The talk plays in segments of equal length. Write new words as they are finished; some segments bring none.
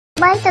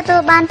ដើម្បីទទួ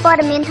លបានព័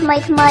ត៌មានថ្មី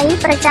ៗ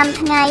ប្រចាំ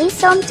ថ្ងៃ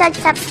សូមចុច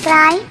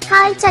Subscribe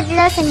ហើយចុច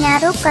លើសញ្ញា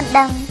រូបកណ្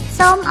ដឹង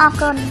សូមអរ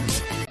គុណ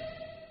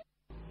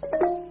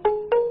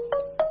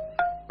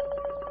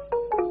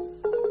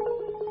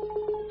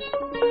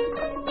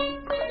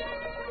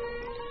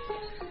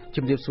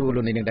ជំរាបសួរ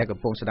លោកអ្នកនាងដែលកំ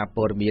ពុងស្ដាប់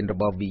ព័ត៌មានរ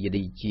បស់ VOD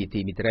ជាទី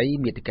មេត្រី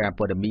មាតិកា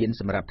ព័ត៌មាន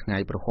សម្រាប់ថ្ងៃ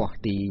ប្រហោះ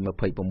ទី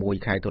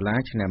26ខែតុលា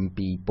ឆ្នាំ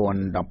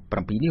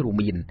2017នេះរួម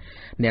មាន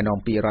អ្នកនាំ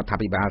ពាក្យរដ្ឋា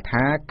ភិបាល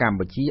ថាកម្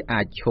ពុជា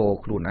អាចឈរ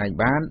ខ្លួនឯង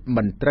បាន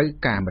មិនត្រូវ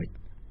ការអាមេរិក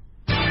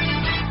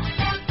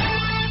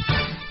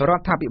រ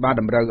ដ្ឋាភិបាល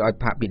តម្រូវឲ្យ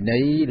ផាកពិន័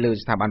យលើ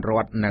ស្ថាប័នរ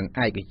ដ្ឋនិង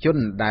ឯកជន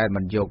ដែល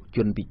មិនយកជ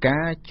នពិកា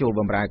រចូល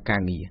បម្រើកា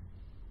រងារ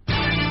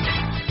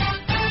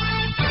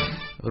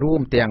រួ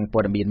មទាំងព័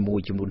ត៌មានមួយ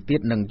ចំនួនទៀ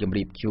តនឹងជម្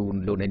រាបជូន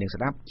លោកអ្នកនាង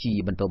ស្ដាប់ជា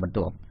បន្តបន្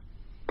ទាប់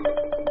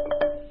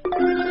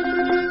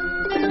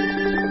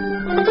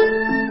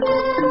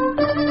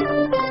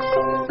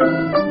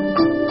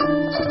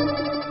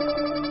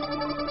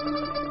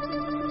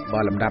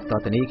បាទលំដាប់ត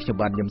ទៅនេះខ្ញុំ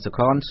បាទញឹមសុខ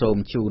នសូម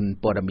ជូន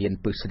ព័ត៌មាន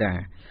ពិស្ដា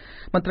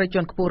មន្ត្រី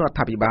ជាន់ខ្ពស់រដ្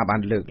ឋាភិបាលបា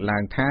នលើកឡើ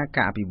ងថា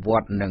ការអភិវ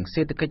ឌ្ឍនិង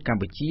សេដ្ឋកិច្ចក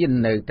ម្ពុជា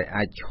នៅតែ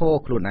អាចឈរ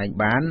ខ្លួនឯង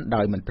បាន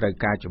ដោយមិនត្រូវ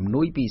ការជំ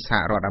នួយពីស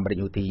ហរដ្ឋអាមេរិក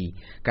នោះទេ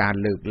ការ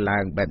លើកឡើ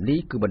ងបែបនេះ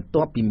គឺបន្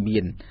ទាប់ពីមា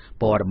ន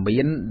ព័ត៌មា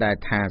នដែល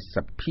ថាស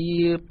ភា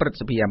ព្រឹទ្ធ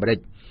សភាអាមេរិក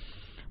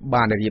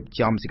បានរៀប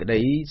ចំសេចក្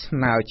តីស្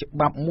នើច្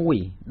បាប់មួយ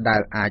ដែ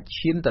លអាច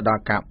ឈានទៅដ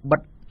ល់ការបិ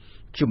ទ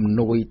ជំ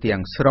នួយទាំ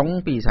ងស្រុង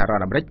ពីសហរដ្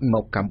ឋអាមេរិកម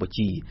កកម្ពុ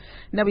ជា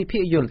អ្នកវិភា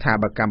គយល់ថា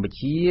បើកម្ពុ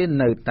ជា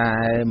នៅតែ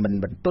មិន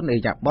បន្ទន់ឥ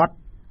រិយាបថ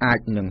អាច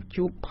នឹង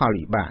ជួបផល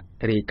វិបាក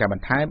រាយការណ៍ប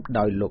ន្ថែម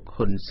ដោយលោក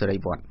ហ៊ុនសេរី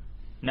វត្ត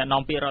អ្នក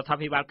នាំពាក្យរដ្ឋា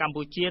ភិបាលកម្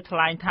ពុជាថ្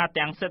លែងថា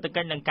ទាំងសេដ្ឋ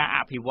កិច្ចនិងការអ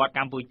ភិវឌ្ឍក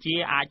ម្ពុជា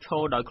អាចឈ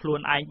រដោយខ្លួន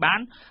ឯងបាន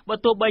បើ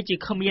ទោះបីជា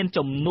គ្មាន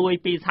ជំនួយ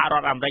ពីសហរ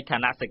ដ្ឋអាមេរិកខ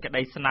ណៈសេចក្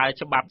តីស្នើ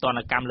ច្បាប់ទ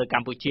ណ្ឌកម្មលើក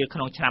ម្ពុជាក្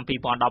នុងឆ្នាំ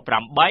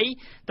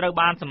2018ត្រូវ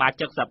បានសមា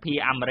ជិកសភា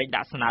អាមេរិក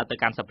ដាក់ស្នើទៅ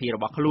កាន់សភារ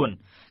បស់ខ្លួន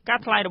ការ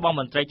ថ្លែងរបស់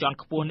មន្ត្រីជាន់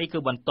ខ្ពស់នេះគឺ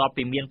បន្ទាប់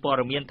ពីមានព័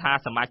ត៌មានថា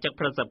សមាជិក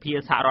ព្រឹទ្ធសភា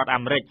សហរដ្ឋ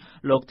អាមេរិក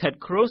លោក Ted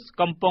Cruz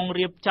កំពុង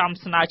រៀបចំ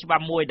ស្នើច្បា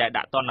ប់មួយដែល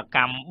ដាក់ទណ្ឌក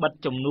ម្មបិទ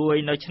ជំនួយ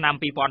នៅឆ្នាំ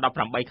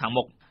2018ខាង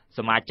មុខស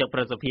មាជិកប្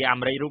រសិទ្ធិអា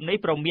មេរិករូបនេះ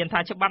ព្រមមានថា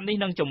ច្បាប់នេះ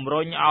នឹងជំ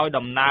រុញឲ្យ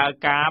ដំណើរ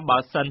ការបើ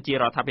សិនជា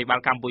រដ្ឋាភិបាល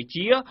កម្ពុ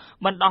ជា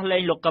មិនដោះលែ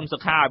ងលោកកឹមសុ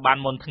ខាឲ្យបាន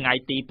មុនថ្ងៃ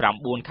ទី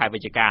9ខែវិ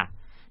ច្ឆិកា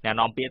អ្នក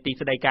នាំពាក្យទី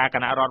ស្តីការគ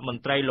ណៈរដ្ឋម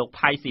ន្ត្រីលោក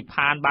ផៃស៊ី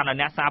ផានបានឲ្យ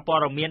អ្នកសារព័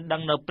ត៌មានដឹ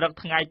ងនៅព្រឹក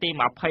ថ្ងៃទី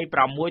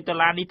26តុ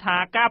លានេះថា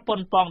ការប៉ុន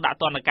ប៉ងដាក់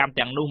ទណ្ឌកម្ម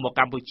ទាំងនោះមក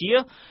កម្ពុជា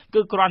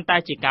គឺគ្រាន់តែ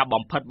ជាការ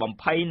បំផិតបំ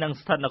ភ័យនិង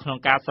ស្ថិតនៅក្នុង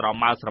ការស្រ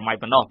មើស្រមៃ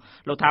ប៉ុណ្ណោះ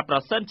លោកថាប្រ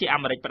សិនជាអា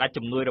មេរិកផ្តាច់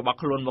ជំនួយរបស់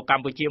ខ្លួនមកក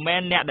ម្ពុជាមែ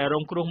នអ្នកដែលរ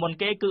ងគ្រោះមុន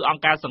គេគឺអង្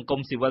គការសង្គម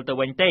ស៊ីវិលទៅ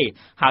វិញទេ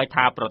ហើយ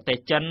ថាប្រទេស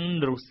ចិន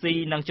រុស្ស៊ី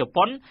និងជ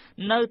ប៉ុន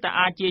នៅតែ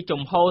អាចជា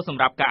ជំហរស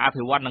ម្រាប់ការអ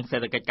ភិវឌ្ឍនិងសេ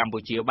ដ្ឋកិច្ចកម្ពុ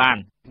ជាបាន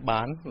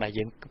ដែល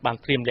យើងបាន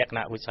ត្រៀមលក្ខ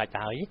ណៈវិសាស្ត្រ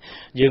ហើយ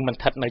យើងមិន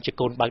ស្ថិតនៅជា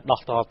កូនបើកដោះ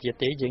តទៀត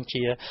ទេយើង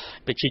ជា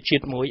ប្រជាជា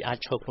តិមួយអាច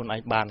ឈរខ្លួនឯ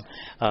ងបាន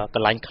ក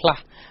ន្លែងខ្លះ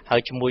ហើ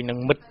យជាមួយនឹង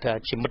មិត្ត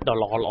ជាមិត្តដ៏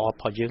ល្អរ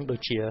បស់យើងដូច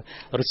ជា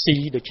រុស្ស៊ី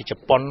ដូចជាជ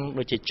ប៉ុន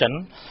ដូចជាចិន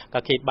ក៏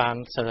គេបាន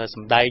ស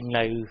ម្ដែង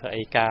នៅ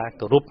ការ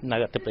គោរពនៅ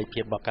អធិបតេយ្យភា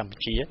ពរបស់កម្ពុ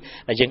ជា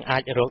ដែលយើងអា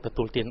ចរកទ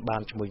ទួលទានបា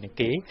នជាមួយនឹង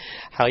គេ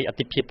ហើយអ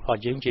ធិភាពរបស់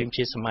យើង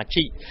ជាសមា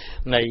ជិក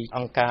នៃអ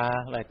ង្គការ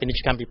ពាណិជ្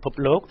ជកម្មពិភព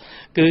លោក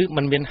គឺ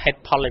มันមានហេតុ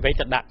ផលអ្វី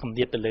ទៅដាក់គំ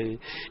និតទៅលើ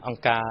អង្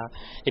គការ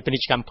ពាណិ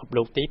ជ្ជកម្មពិភព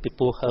លោកទេពី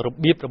ព្រោះរ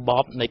បៀបរប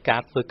បនៃកា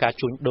រធ្វើការ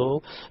ជួញដូរ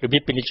របៀ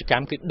បពាណិជ្ជក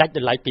ម្មគឺដាច់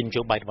ដោយឡែកពីន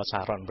យោបាយរបស់ស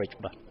ហរដ្ឋអាមេរិក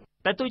បាទ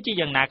តែទោះជា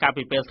យ៉ាងណាការ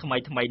ពិភាក្សាថ្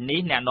មីនេះ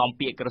អ្នកនាំ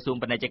ពាក្យក្រសួង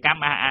ពាណិជ្ជកម្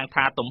មអះអាង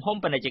ថាទំហំ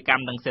ពាណិជ្ជក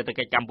ម្មនិងសេដ្ឋ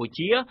កិច្ចកម្ពុ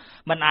ជា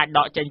មិនអាចដ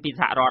កចេញពី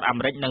សហរដ្ឋអា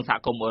មេរិកនិងសហ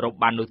គមន៍អឺរ៉ុប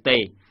បាននោះទេ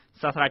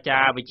សាស្ត្រាចា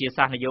រ្យវិទ្យា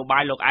សាស្ត្រនយោបា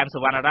យលោកអែមស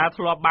វណ្ណរា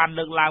ធ្លាប់បាន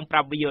លើកឡើងប្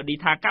រាប់ VOD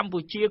ថាកម្ពុ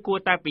ជាគួរ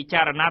តែពិ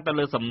ចារណាទៅ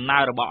លើសំណើ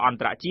របស់អន្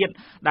តរជាតិ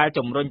ដែល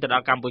ជំរុញទៅដ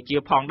ល់កម្ពុជា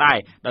ផងដែរ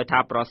ដោយថា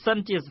ប្រសិន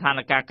ជាស្ថាន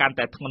ភាពកាន់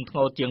តែធ្ងន់ធ្ង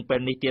រជាងពេល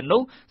នេះទៀត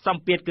នោះស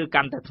ម្ពាធគឺ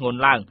កាន់តែធ្ងន់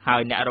ឡើងហើ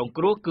យអ្នករង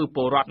គ្រោះគឺព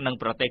លរដ្ឋនិង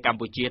ប្រទេសកម្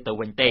ពុជាទៅ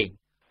វិញទេ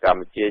កម្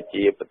ពុជា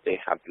ជាប្រទេស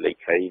ហត្ថលេ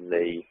ខី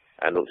នៃ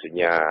អនុសញ្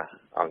ញា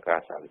អង្គការ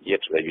សហប្រជាជា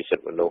តិស្តីពីសិ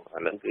ទ្ធិមនុស្សអា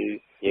ហ្នឹងគឺ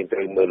យើងត្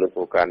រូវមើលលើ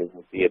គោលការណ៍នេះ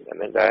មួយទៀតអា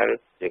ហ្នឹងដែល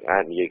យើងអា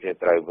ចនិយាយគ្នា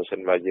ត្រូវបើមិន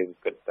បើយើង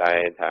គិតតែ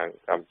ថា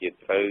កម្ពុជា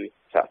ត្រូវ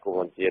សហគម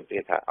ន៍ជាតិទេ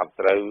ថាអត់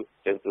ត្រូវ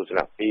ចឹងទស្ស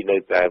នៈពីរនៅ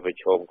តែប្រ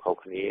ឈមខុស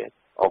គ្នា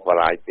អប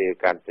រាយពេល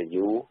កាន់តែ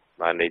យូរ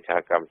បានន័យថា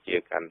កម្ពុជា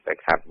កាន់តែ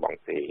ខាត់បង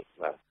ទេ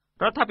បាទ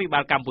រដ្ឋាភិបា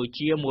លកម្ពុ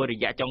ជាមួយរ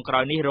យៈចុងក្រោ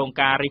យនេះរង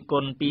ការរិះគ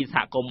ន់ពីស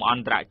ហគមន៍អ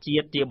ន្តរជា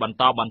តិជាបន្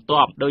តបន្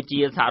ទាប់ដូចជា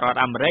សហរដ្ឋ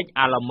អាមេរិក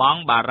អាល្លឺម៉ង់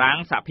បារាំង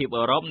សហភាព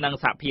អឺរ៉ុបនិង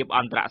សហភាពអ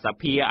ន្តរស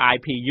ភា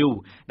IPU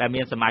ដែល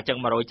មានសមាជិក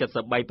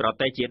173ប្រ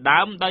ទេសជាដើ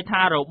មដោយ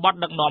ថារបប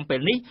ដឹកនាំពេល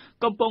នេះ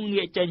កំពុង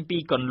ងាកចេញពី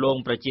គន្លង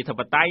ប្រជាធិប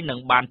តេយ្យនិង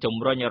បានជំ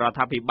រុញរដ្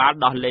ឋាភិបាល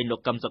ដោះលែងលោ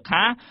កកឹមសុ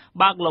ខា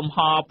បើកលំហ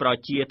ប្រ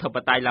ជាធិប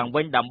តេយ្យឡើង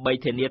វិញដើម្បី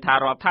ធានាថា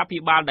រដ្ឋាភិ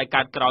បាលដែល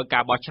កើតក្រោយកា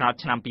របោះឆ្នោត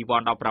ឆ្នាំ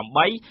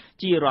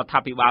2018ជារដ្ឋា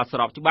ភិបាលស្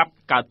របច្បាប់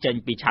កើតចេញ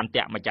ពីឆន្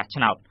ទៈម្ចាស់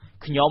ឆ្នោត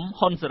ខ្ញុំ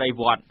ហ៊ុនសេរី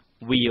វត្ត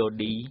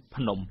VOD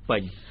ភ្នំពេ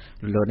ញ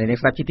លោកអ្នក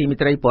ស្ដាប់ជាទីមេ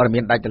ត្រីព័ត៌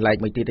មានដាច់ដライ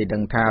មួយទៀតឲ្យដឹ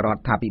ងថារ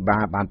ដ្ឋាភិបា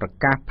លបានប្រ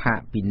កាសផាក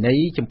ពិន័យ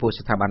ចំពោះ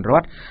ស្ថាប័នរ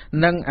ដ្ឋ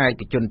និងឯ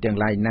កជនទាំង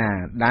ឡាយណា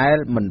ដែល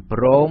មិន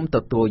ព្រមទ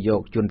ទួលយ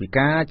កជនពិ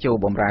ការចូល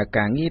បម្រើ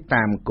ការងារ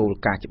តាមគោល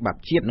ការណ៍ច្បាប់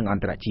ជាតិនិងអ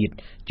ន្តរជាតិ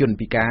ជន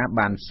ពិការ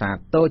បានសា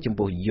ទរចំ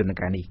ពោះយន្ត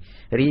ការនេះ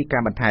រីកា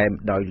បន្ថែម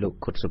ដោយលោក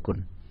ខុតសុគ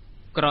ន្ធ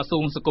ក្រសួ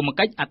ងសង្គម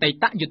គិច្ចអតី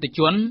តយុទ្ធជ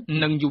ន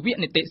និងយុវ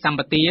នីតិសម្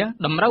បទា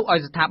តម្រូវឲ្យ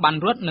ស្ថាប័ន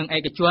រដ្ឋនិងឯ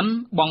កជន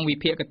បង់វិ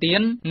ភាគទា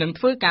ននិង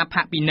ធ្វើការ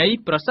ផាកពិន័យ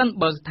ប្រសិន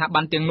បើស្ថា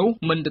ប័នទាំងនោះ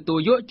មិនទទួល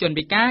យកជន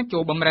ពិការចូ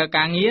លបម្រើ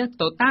ការងារ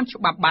ទៅតាមច្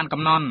បាប់បាន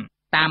កំណត់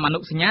តាមអនុ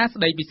សញ្ញា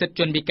ស្តីពីសិទ្ធិ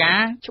ជនពិការ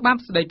ច្បាប់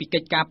ស្តីពីកិ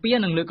ច្ចការពារ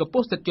និងលើកកម្ព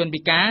ស់សិទ្ធិជន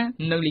ពិការ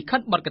និងលិខិត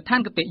បទកថា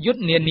គតិយុត្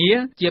តនានា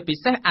ជាពិ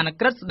សេសអនុ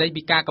ក្រឹត្យស្តី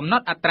ពីការកំណ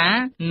ត់អត្រា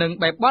និង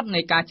បែបបទ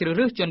នៃការជ្រើស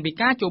រើសជនពិ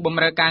ការចូលប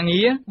ម្រើការ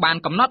ងារបាន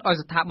កំណត់ឲ្យ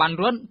ស្ថាប័ន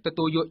រដ្ឋទ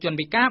ទួលយកជន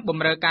ពិការប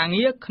ម្រើការ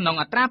ងារក្នុង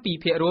អត្រា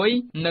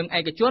 2% និងឯ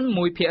កជន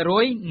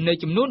 1% នៃ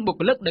ចំនួនបុគ្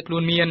គលិកដែលខ្លួ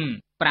នមាន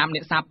 5 អ្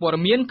នកសារព័ត៌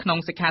មានក្នុង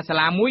សិក្ខាសា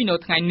លាមួយនៅ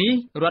ថ្ងៃនេះ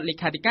រដ្ឋលេ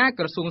ខាធិការ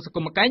ក្រសួងសង្គ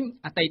មគិច្ច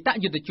អតីត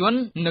យុទ្ធជន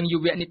និងយុ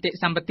វនីតិ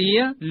សម្បទា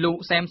លោក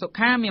សែមសុ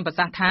ខាមានប្រ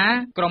សាសន៍ថា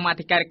ក្រុមអ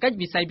ធិការកិច្ច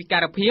វិស័យពិកា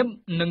រភាព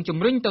នឹងជំ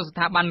រុញទៅស្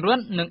ថាប័នរ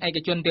ដ្ឋនិងឯក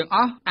ជនទាំងអ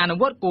ស់អនុ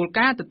វត្តគោល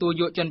ការណ៍ទទួល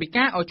យកជនពិ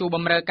ការឲ្យចូលប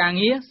ម្រើការ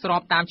ងារស្រ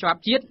បតាមច្បាប់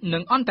ជាតិនិ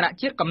ងអន្តរ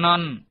ជាតិកំណ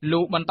ត់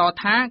លោកបន្ត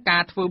ថាកា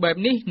រធ្វើបែប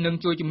នេះនឹង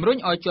ជួយជំរុញ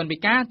ឲ្យជនពិ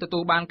ការទទួ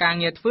លបានការ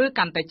ងារធ្វើ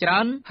កាន់តែច្រើ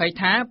នហើយ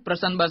ថាប្រ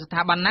សិនបើស្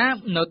ថាប័នណា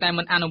នៅតែ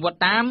មិនអនុវត្ត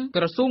តាម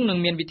ក្រសួងនឹង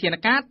មានវិធាន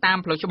ការតាម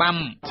ផ្លូវច្បាប់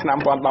ឆ្នាំ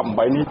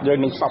 2018 នេះយើង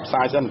នឹងផ្សព្វផ្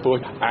សាយសិនព្រោះ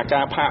អា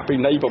ការផាកពិ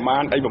ន័យប្រមា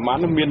ណអីប្រមាណ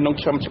នោះមានក្នុង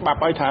ខ្ញុំច្បាប់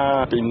ឲ្យថា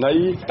ពិន័យ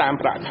តាម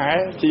ប្រាក់ខែ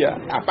ជា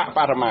អបប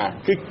រមា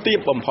គឺទាប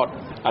បំផុត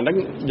អាហ្នឹង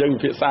យើងពិ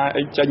ភាក្សា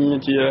អីចេញ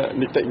ជា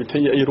នីតិវិ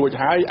ធីអីរួច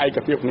ហើយឯក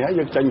ភាពនេះ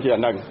យើងចេញជាអា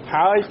ហ្នឹង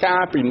ហើយកា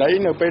រពិន័យ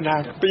នៅពេលថា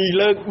2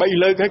លើក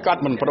3លើកហើយគា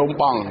ត់មិនព្រម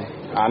បង់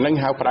អានឹង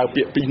ហៅប្រើ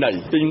ពាក្យពិ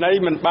ន័យ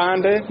មិនបាន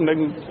ទេនឹង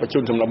បញ្ជូ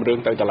នសំណុំរឿង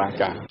ទៅតុលា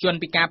ការជន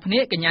ពិការភ្នា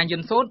ក់កញ្ញាយុ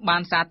នសូតបា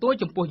នសាទរ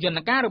ចំពោះយន្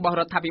តការរបស់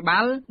រដ្ឋាភិបា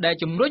លដែល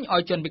ជំរុញឲ្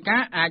យជនពិកា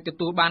រអាចទ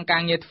ទួលបានកា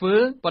រងារធ្វើ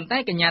ប៉ុន្តែ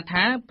កញ្ញា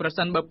ថាប្រ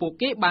សិនបើពួក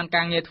គេបាន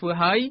ការងារធ្វើ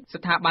ហើយ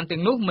ស្ថាប័នទាំ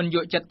ងនោះមិនយ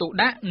កចិត្តទុក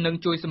ដាក់និង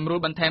ជួយសម្រួល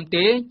បន្ថែម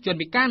ទេជន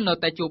ពិការនៅ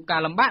តែជួបកា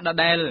រលំបាកដ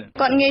ដែល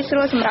គាត់ងាយស្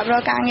រួលសម្រាប់រ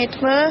កការងារ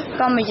ធ្វើ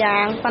ក៏មួយយ៉ា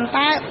ងប៉ុន្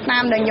តែតា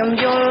មដែលខ្ញុំ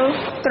យល់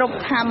គ្រប់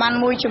ស្ថាប័ន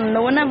មួយចំ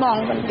នួនណាបង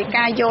ពី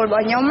ការយល់រប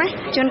ស់ខ្ញុំណា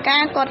ជនកា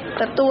រគាត់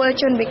ទទួល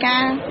ជនពិកា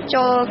រ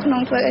ចូលក្នុ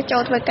ងធ្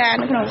វើការ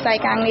នៅក្នុងវិស័យ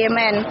ការងារ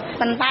មែន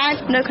ប៉ុន្តែ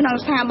នៅក្នុង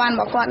ស្ថាប័នរ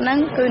បស់គាត់ហ្នឹង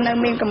គឺនៅ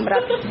មានកម្រិ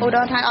តឧ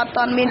ទាហរណ៍ថាអត់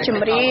ទាន់មានជំ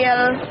រាល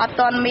អត់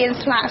ទាន់មាន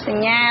ស្លាកស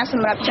ញ្ញាស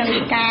ម្រាប់ជន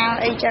ពិការ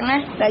អីចឹងណា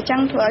តែចឹ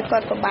ងធ្វើឲ្យគា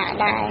ត់ពិបាក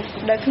ដែរ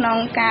នៅក្នុង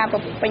ការ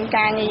បំពេញ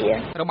ការងារ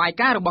របាយ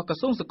ការណ៍របស់ក្រ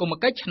សួងសង្គម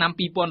គិច្ចឆ្នាំ 2014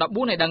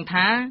 ឲ្យដឹង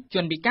ថាជ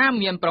នពិការ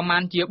មានប្រមា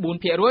ណជា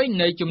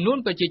 4% នៃចំនួន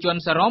ប្រជាជន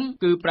សរុប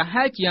គឺប្រ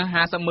ហែលជា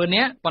 50,000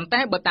 នាក់ប៉ុន្តែ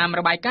បើតាម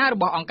របាយការណ៍រ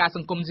បស់អង្គការស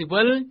ង្គមស៊ី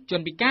វិលជ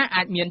នពិការ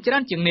អាចមានច្រើ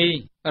នជាងនេះ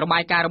របា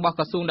យការណ៍របស់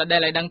ក្រសួងដដែ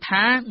លឲ្យដឹង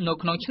ថានៅ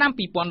ក្នុងឆ្នាំ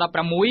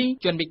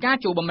 2016 ជនពិការ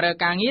ចូលបម្រើ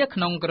ការងារក្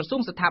នុងក្រសួ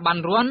ងស្ថាប័ន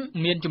រដ្ឋ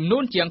មានចំនួ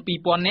នជាង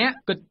 2,000 នាក់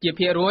គិតជា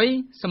ភាគរយ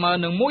ស្មើ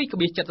នឹង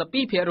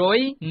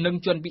 1.72% និង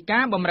ជនពិកា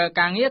របម្រើ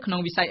ការងារក្នុង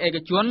វិស័យឯក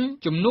ជន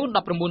ចំនួន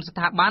 19 ស្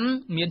ថាប័ន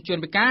មានជន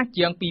ពិការ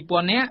ជាង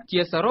 2,000 នាក់ជា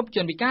សរុបជ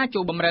នពិការចូ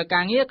លបម្រើកា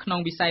រងារក្នុង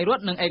វិស័យរ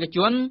ដ្ឋនិងឯកជ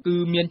នគឺ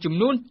មានចំ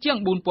នួនជាង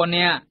 4,000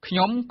 នាក់ខ្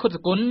ញុំខុតស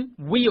គុណ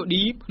VOD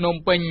ភ្នំ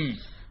ពេញ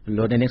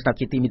លោកអ្នកស្ដាប់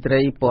ជាទីមេត្រី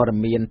ព័ត៌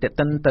មានតេ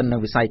តិនទៅនឹង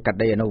វិស័យកាត់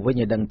ដេរនៅវិញ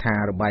ឲ្យដឹងថា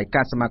របាយ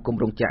ការណ៍សមាគម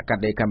រោងចក្រកា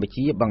ត់ដេរកម្ពុ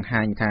ជាបង្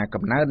ហាញថា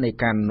កំណើននៃ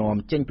ការនាំ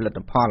ចេញផលិត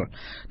ផល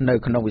នៅ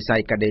ក្នុងវិស័យ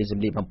កាត់ដេរស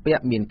ម្លៀកបំពា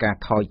ក់មានការ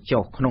ថយ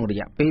ចុះក្នុងរ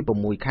យៈពេល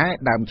6ខែ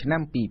ដើមឆ្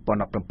នាំ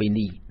 2017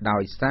 នេះដោ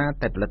យសារ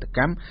តែផលិតក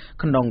ម្ម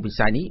ក្នុងវិ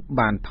ស័យនេះ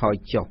បានថយ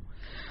ចុះ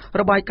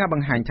របាយការណ៍ប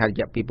ង្ហាញថារ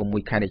យៈពេល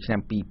6ខែនៃឆ្នាំ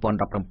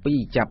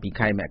 2017 ចាប់ពី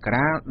ខែមក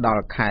រាដ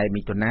ល់ខែ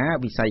មិថុនា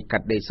វិស័យកា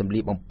ត់ដេរសម្លៀ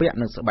កបំពាក់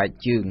និងស្បែក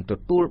ជើងទ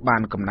ទួលបា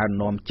នកំណើន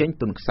នាំចេញ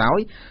ទុនខ្សោយ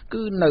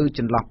គឺនៅច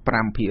ន្លោះ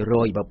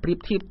 5% បើប្រៀប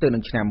ធៀបទៅនឹ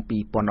ងឆ្នាំ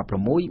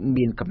 2016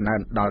 មានកំណើន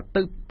ដល់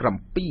ទៅ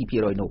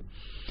 7% នោះ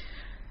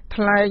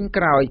ថ្លែង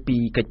ក្រោយពី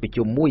កិច្ចប្រ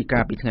ជុំមួយកា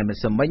លពីថ្ងៃម្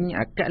សិលមិញ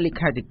អគ្គលេ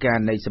ខាធិការ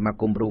នៃសមា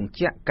គមរោង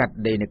ចក្រកាត់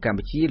ដេរនៅកម្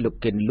ពុជាលោក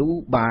កេនលូ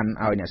បាន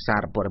ឲ្យអ្នកសា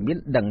រព័ត៌មាន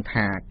ដឹង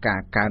ថាកា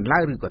រកើនឡើ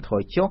ងឬក៏ថ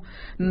យចុះ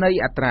នៃ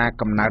អត្រា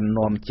កំណើន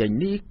នាំចេញ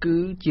នេះគឺ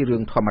ជារឿ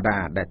ងធម្មតា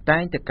ដែលតែ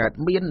ងតែកើត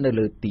មាននៅ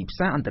លើទីផ្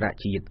សារអន្តរ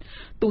ជាតិ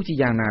ទោះជា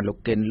យ៉ាងណាលោក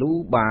កេនលូ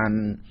បាន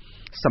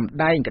សម្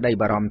ដែងក្តី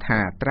បារម្ភថា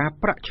ត្រា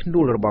ប្រាក់ឈ្នួ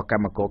លរបស់ក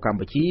ម្មករកម្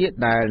ពុជា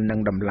ដែលនឹង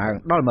ដំឡើង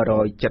ដល់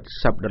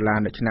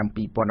$170នៅឆ្នាំ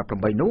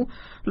 2018 នោះ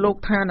លោក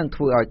ថានឹង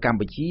ធ្វើឲ្យកម្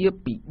ពុជា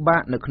ពិបា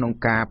កនៅក្នុង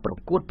ការប្រ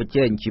កួតប្រ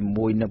ជែងជា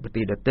មួយនឹងប្រ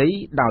ទេសដទៃ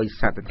ដោយ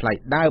សារតែថ្លៃ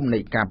ដើមនៃ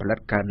ការផលិត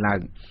កើនឡើង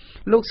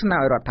លោកស្នើ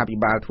ឲ្យរដ្ឋាភិ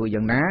បាលធ្វើ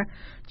យ៉ាងណា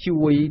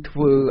ជួយធ្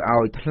វើ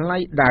ឲ្យថ្លៃ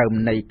ដើម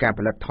នៃការ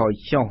ផលិតថយ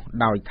ចុះ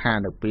ដោយថា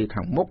នៅពេល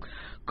ខាងមុខ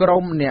ក្រុ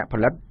មអ្នកផ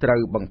លិតត្រូ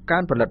វបង្កើ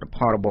នផលិតផ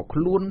លរបស់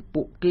ខ្លួន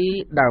ពួកគេ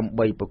ដើម្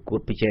បីប្រកួត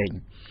ប្រជែង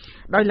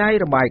ដោយឡែក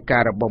របាយកា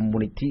រណ៍របស់មូល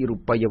និធិរូ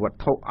បិយវត្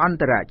ថុអន្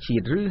តរជា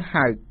តិឬ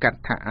ហៅកាត់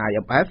ថា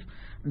IMF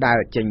ដែល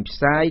ចេញផ្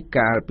សាយ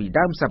កាលពី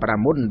ដើមសប្តា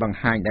ហ៍មុនបង្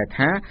ហាញដែរ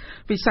ថា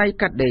វិស័យ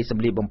កាត់ដេរស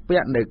ម្លៀកបំពា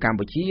ក់នៅកម្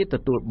ពុជាទ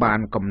ទួលបាន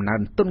កំណើ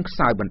នទុនខ្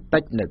សោយបន្តិ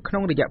ចនៅក្នុ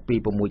ងរយៈពេល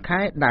6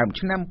ខែដើម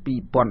ឆ្នាំ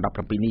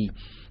2017នេះ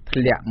ធ្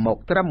លាក់មក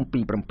ត្រឹមពី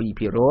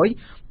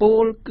 7% ព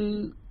លគឺ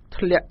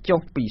ធ្លាក់ចុះ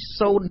ពី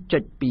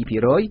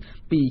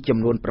 0.2% ពីចំ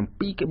នួន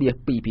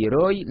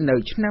 7.2% នៅ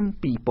ឆ្នាំ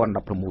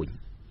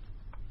2016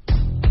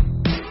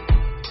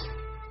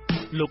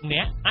លោកអ្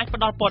នកអាចផ្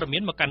ដល់ព័ត៌មា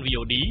នមកកាន់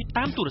VOD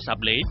តាមទូរស័ព្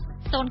ទលេខ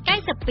092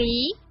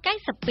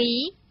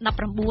 92 19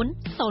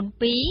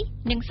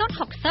 02 និង060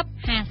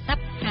 50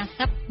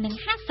 50 និង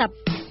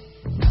 50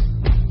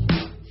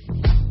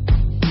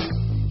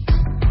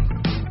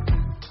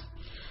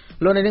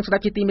លោកអ្នកនាងស្ដា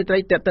ប់ជាទីមេត្រី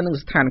តេតិននឹង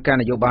ស្ថានភាព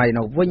នយោបាយ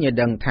នៅវិញឲ្យ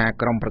ដឹងថា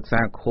ក្រុមប្រឹក្សា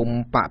ឃុំ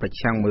បកប្រ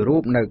ឆាំងមួយរូ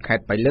បនៅខេ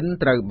ត្តបៃលិន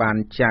ត្រូវបាន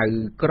ចៅ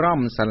ក្រម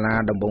សាលា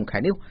ដំបងខេ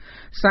ត្តនេះ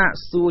សាក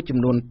សួរចំ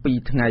នួន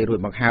2ថ្ងៃរួច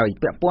មកហើយ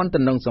ពាក់ព័ន្ធទៅ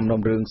នឹងសំណុំ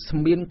រឿងស្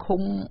មាន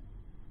ឃុំ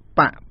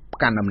បក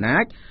កាន់អំណា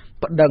ច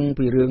ប្តឹង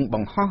ពីរឿងប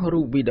ង្ហោះ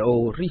រូបវីដេអូ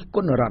រិះគ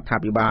ន់រដ្ឋា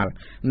ភិបាល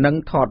និង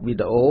ថតវី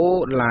ដេអូ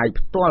live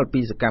ផ្ទាល់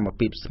ពីសកម្ម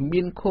ភាពស្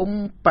មានឃុំ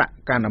បក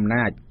កាន់អំ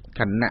ណាច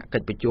គណៈកិ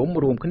ច្ចប្រជុំ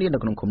រួមគ្នានៅ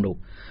ក្នុងឃុំនោះ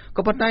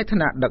ក៏ប៉ុន្តែឋា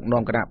នៈដឹក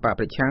នាំគណៈបក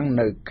ប្រឆាំង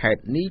នៅខេត្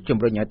តនេះជំ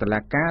រុញឲ្យតុលា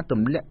ការទ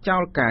ម្លាក់ចោ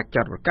លការ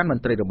ចាត់ប្រកាន់ម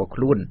ន្ត្រីរបស់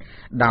ខ្លួន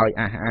ដោយ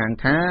អះអាង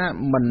ថា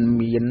มัน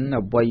មាន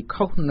អ្វី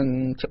ខុសនឹង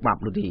ច្បា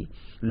ប់នោះទេ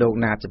លោក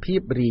ណាតសុភាព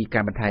រី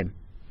កាបន្ថែម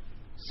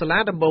សាលា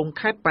ដំបង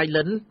ខេត្តបៃ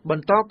លិនប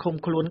ន្តឃុំ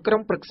ខ្លួនក្រុ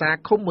មប្រឹក្សា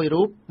ឃុំមួយ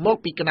រូបមក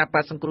ពីគណៈប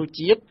ក្សសង្គ្រោះ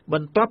ជាតិប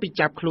ន្ទាប់ពី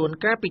ចាប់ខ្លួន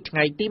កាលពីថ្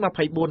ងៃទី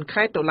24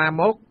ខែតុលា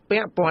មកពា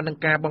ក់ព័ន្ធនឹង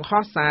ការបង្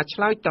ហោះសារឆ្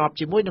លើយតប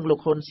ជាមួយនឹងលោក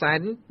ហ៊ុនសែ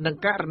ននិង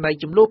ករណី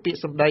ចំនួនពាក្យ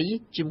សម្ដី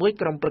ជាមួយ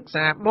ក្រុមប្រឹក្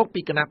សាមក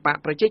ពីគណៈបក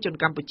ប្រជាជន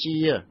កម្ពុជា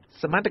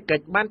សមត្ថកិ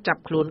ច្ចបានចា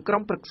ប់ខ្លួនក្រុ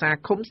មប្រឹក្សា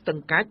ឃុំស្ទឹង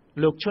កាច់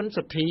លោកឈុន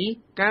សុធី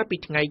កាលពី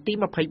ថ្ងៃទី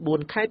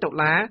24ខែតុ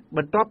លាប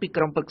ន្ទាប់ពី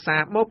ក្រុមប្រឹក្សា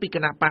មកពីគ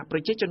ណៈបកប្រ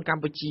ជាជនក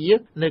ម្ពុជា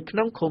នៅក្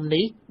នុងឃុំ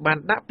នេះបាន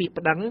ដាក់ពាក្យ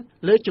ប្តឹង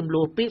លើចំ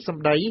នួនពាក្យស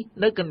ម្ដី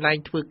នៅកន្លែង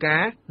ធ្វើកា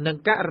រនិង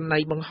ករណី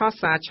បង្ហោះ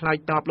សារឆ្លើយ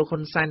តបលោកហ៊ុ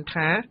នសែន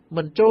ថា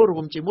មិនចូលរួ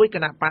មជាមួយគ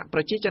ណៈបកប្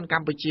រជាជនក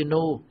ម្ពុជា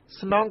នោះ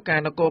ស្នងកា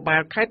រនគរបា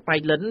លខេត្តបៃ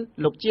លិន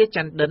លោកជា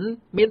ច័ន្ទដិន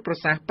មានប្រ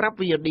សាសន៍ប្រាប់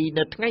VOD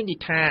នៅថ្ងៃនេះ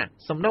ថា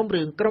សំណុំ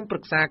រឿងក្រុមប្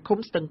រឹក្សាឃុំ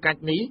ស្ទឹងកា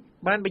ច់នេះ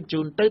បានបញ្ជូ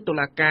នទៅតុ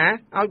លាការ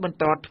ឲ្យបន្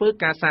តធ្វើ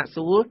ការសាក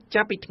សួរ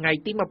ចាប់ពីថ្ងៃ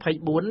ទី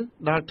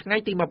24ដល់ថ្ងៃ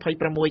ទី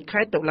26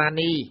ខែតុលា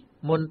នេះ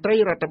មន្ត្រី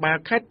រដ្ឋបាល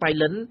ខេត្តបៃ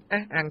លិន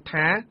អះអាង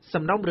ថា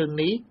សំណុំរឿង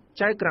នេះ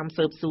ចៅក្រម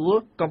ស៊ើបសួរ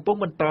កំពុង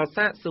បន្ត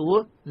សាកសួរ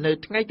នៅ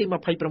ថ្ងៃទី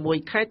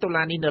26ខែតុ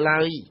លានេះនៅ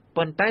ឡើយ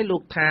ប៉ុន្តែលោ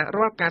កថា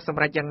រាល់ការស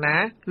ម្រេចយ៉ាងណា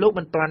លោក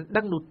មិនទាន់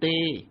ដឹងនោះទេ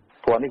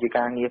ព្រោះនេះជា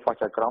ការងាររបស់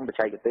ចៅក្រមបច្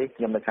ចេកទេស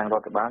ខ្ញុំនៅខាងរ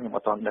ដ្ឋបាលខ្ញុំអ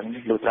ត់ទាន់ដឹង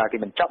លុះត្រាគេ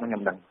បញ្ចប់ខ្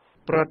ញុំដឹង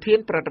ប្រធាន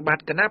ប្រតិបត្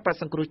តិគណៈបក្ស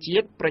សង្គ្រោះជា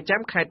តិប្រ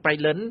ចាំខេត្តបៃ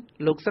លិន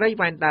លោកស្រី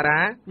វ៉ែនតា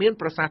រាមាន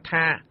ប្រសាសន៍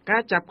ថាកា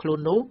រចាប់ខ្លួន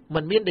នោះ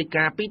មិនមានដី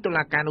កាពីតុ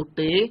លាការនោះ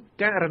ទេ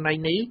ករណី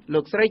នេះលោ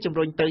កស្រីជំ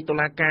រុញទៅតុ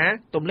លាការ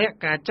ទម្លាក់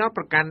ការចោទ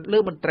ប្រកាន់លើ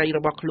មន្ត្រីរ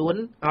បស់ខ្លួន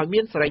ឲ្យមា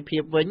នសេរីភា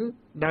ពវិញ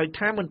ដោយ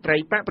ថាមន្ត្រី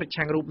បកប្រ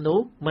ឆាំងរូបនោះ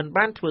មិន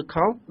បានធ្វើ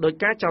ខុសដោយ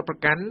ការចោទប្រ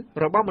កាន់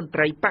របស់មន្ត្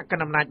រីបកក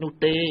ណ្ដាលអំណាចនោះ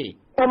ទេ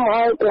សូម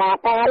ឲ្យតុលា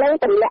ការនឹង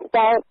ទម្លាក់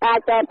ចោលការ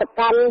ចោទប្រ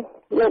កាន់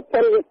លោកព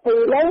លវិធី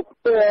នេះ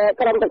ជា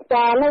ក្រុមប្រឹក្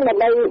សានឹងដើ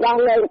ម្បីដោះ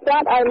លែងគា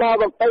ត់ឲ្យមក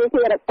បំពេញ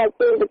ភារកិច្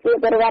ចជាប្រជា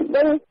ពលរដ្ឋ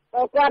វិញ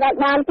គាត់អាច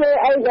បានធ្វើ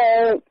អីដែ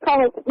លខុស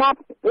ច្បាប់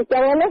អញ្ចឹ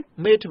ងណា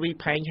មេធាវី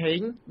ផែងហេ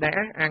ងដែល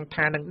អះអាង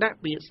ថានឹងដាក់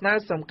ពាក្យស្នើ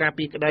សុំការ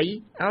ពីក្តី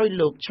ឲ្យ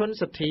លោកឈុន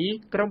សុធី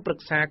ក្រុមប្រឹ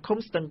ក្សាឃុំ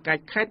ស្ទឹងកា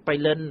ច់ខេត្តបៃ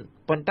លិន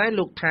ប៉ុន្តែ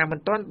លោកថាមិន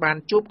ទាន់បាន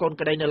ជួបកូន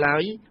ក្តីនៅឡើ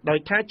យដោយ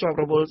ថាជាប់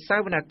រវល់សា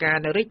វនកម្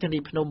មនៅរាជធានី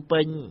ភ្នំ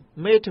ពេញ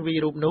មេធាវី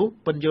រូបនោះ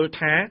ពន្យល់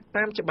ថា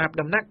តាមច្បាប់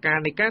ដំណាក់កាល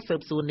នៃការស៊ើ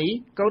បសួរនេះ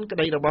កូនក្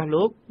តីរបស់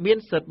លោកមាន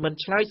សិទ្ធិមិន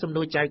ឆ្លើយសំ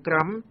ណួរចៅក្រ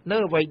មនៅ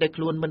អ្វីដែល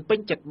ខ្លួនមិនពេញ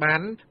ចិត្តបា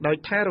នដោយ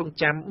ថារង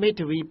ចាំមេ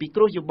ធាវីពិគ្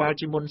រោះយោបល់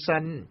ជាមុនសិ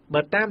ន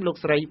បើតាមលោក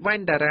ស្រីវ៉ែ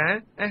នតារា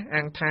អះ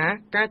អាងថា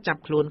ការចា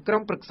ប់ខ្លួនក្រុ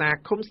មប្រឹក្សា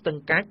ឃុំស្ទឹង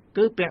កាច់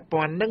គឺពាក់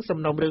ព័ន្ធនឹងសំ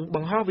ណុំរឿងប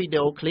ង្ហោះវីដេ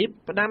អូឃ្លីប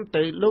ផ្ដាំ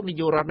ទៅលោកនា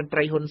យករដ្ឋមន្ត្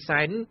រីហ៊ុន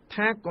សែន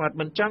ថាគាត់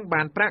មិនចង់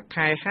បានប្រាក់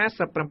ខែ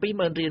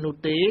57,000រៀលនោះ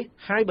ទេ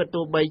ហើយបើ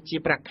ទោះបីជា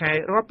ប្រាក់ខែ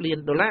រាប់លាន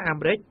ដុល្លារអា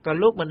មេរិកក៏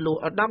លោកមិនលួស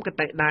ឧត្តមគ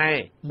តិដែរ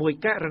មួយ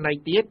ករណី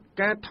ទៀត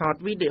ការថត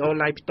វីដេអូ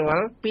live ផ្ទា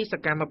ល់ពីស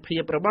កម្មភា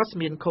ពរបស់ស្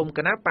មានឃុំគ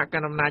ណៈបកក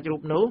ណ្ដាលអំណាចរូ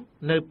បនោះ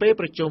នៅពេល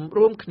ប្រជុំ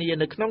រួមគ្នា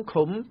នៅក្នុង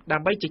ឃុំដើ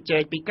ម្បីជជែ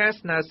កពីការ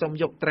ស្នើសុំ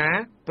យកត្រា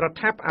ប្រ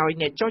ថាប់ឲ្យ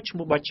អ្នកចុះឈ្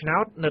មោះបោះឆ្នោ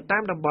តនៅតា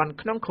មតំបន់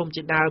ក្នុងឃុំ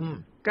ជាដើម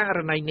ករ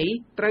ណីនេះ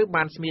ត្រូវ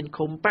បានស្មាន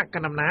ឃុំបកក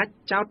ណ្ដាលអំណាច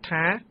ចោទ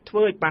ថាធ្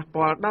វើឲ្យប៉ះ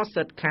ពាល់ដល់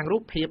សិទ្ធិខាងរូ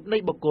បភាពនៃ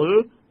បុគ្គល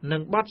និ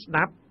ងបទស្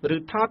ដាប់ឬ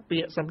ថតពា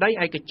ក្យសម្ដី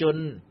ឯកជន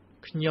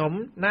ខ្ញុំ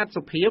ណាត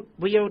សុភាព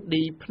VOD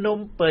ភ្នំ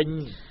ពេញ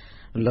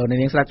លោកនា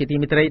ងស្ដាប់ជាទី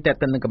មេត្រីតេ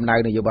តិននឹងកម្ដៅ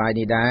នយោបាយ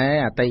នេះដែរ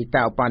អតីត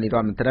ឧបនាយករ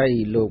ដ្ឋមន្ត្រី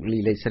លោកលី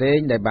លេស្រេង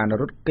ដែលបាន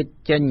រត់គេច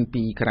ចេញ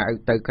ពីក្រៅ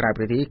ទៅក្រៅ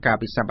ប្រទេសកាល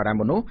ពីសប្តាហ៍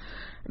មុននោះ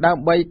ដើ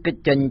ម្បីគេច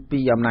ចេញពី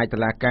អំណាចតុ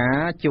លាការ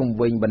ជុំ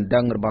វិញបណ្ដឹ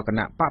ងរបស់គ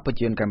ណៈបកប្រ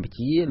ជាជនកម្ពុ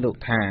ជាលោក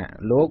ថា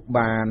លោក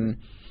បាន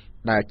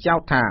ដែលចោ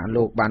ទថា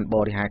លោកបានប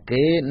រិហា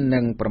គេនិ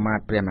ងប្រមាថ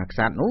ព្រះមហាក្ស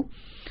ត្រនោះ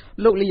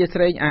លោកលីស្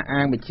រេងអះ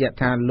អាងបញ្ជាក់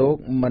ថាលោក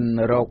មិន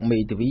រកមេ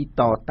ធាវី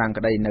តតាំង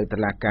ក្តីនៅតុ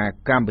លាការ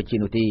កម្ពុជា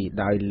នោះទេ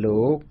ដោយ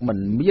លោកមិន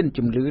មាន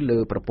ជំនឿលើ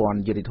ប្រព័ន្ធ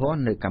យុត្តិធម៌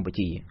នៅកម្ពុ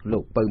ជាលោ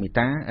កពៅមេ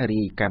តា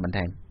រីកាបន្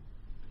ថែម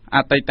អ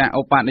តីត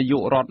ឧបនាយ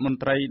ករដ្ឋមន្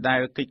ត្រីដែ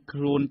លកិច្ចខ្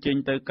លួនចេញ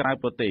ទៅក្រៅ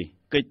ប្រទេស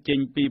កិច្ចចេញ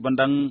ពីបណ្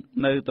ដឹង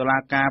នៅតុលា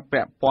ការ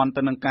ពាក់ព័ន្ធ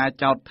ទៅនឹងការ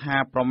ចោទថា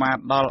ប្រមាថ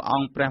ដល់អ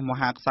ង្គព្រះម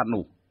ហាក្សត្រ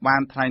នោះបា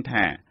នថ្លែង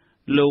ថា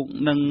លោក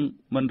នឹង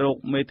មិនរក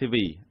មេធា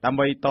វីដើម្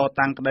បីត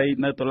តាំងក្តី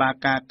នៅតុលា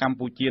ការកម្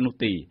ពុជានោះ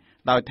ទេ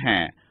ដោយថា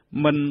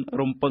មិន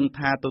រំពឹង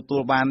ថាទទួ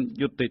លបាន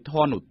យុត្តិធ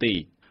ម៌នោះទេ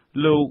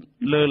លោក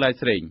លើឡៃ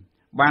ស្រេង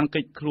បាន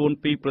កិច្ចខ្លួន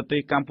ពីប្រទេស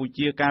កម្ពុ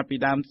ជាកាលពី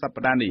ដើមស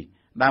ប្តាហ៍នេះ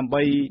ដើម្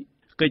បី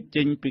កិច្ច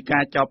ចេញពីកា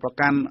រចោទប្រ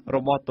កាន់រ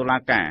បស់តុលា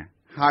ការ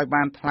ហើយ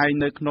បានថ្លែង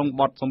នៅក្នុង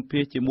បទសម្ភា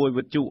សន៍ជាមួយ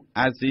វិទ្យុ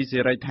អាស៊ីសេ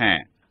រីថា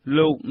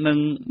លោកនឹង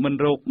មិន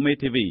រកមេ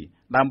ធាវី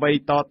ដើម្បី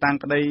តតាំង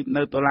ក្តី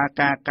នៅតុលា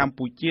ការកម្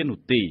ពុជានោះ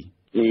ទេ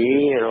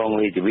រង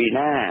មេធាវី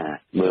ណា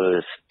បើ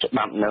ច្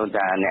បាប់នៅ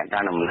តែអ្នកកា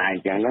ន់អំណាច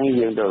ចឹងហ្នឹង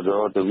យើងទៅរ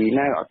កទៅវី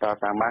ណាអត់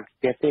តាមបាន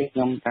ទេខ្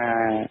ញុំថា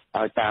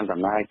ឲ្យតាមតំ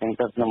ណែងចឹង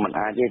ទៅខ្ញុំមិន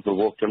អាចទេព្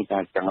រោះខ្ញុំថា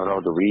ចង់រក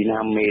ទៅវីណា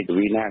មេទៅ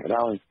វីណាក៏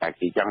ដោយតែ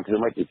គេចង់ធ្វើ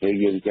មិនទៅធ្វើ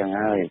យើងចឹង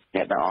ហើយអ្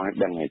នកទាំងអស់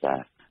ដឹងហើយតា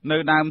នៅ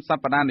ដើមស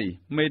ប្តាហ៍នេះ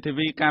មេធា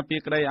វីការពារ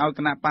ក្តីឲ្យគ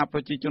ណៈបកប្រ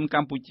ជាជនក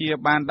ម្ពុជា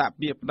បានដាក់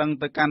ពាក្យប្តឹង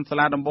ទៅកាន់សា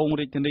លាដំបង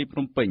រាជធានីភ្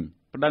នំពេញ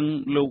ប្តឹង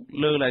លោក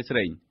លើឡៃស្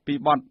រេងពី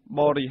បទ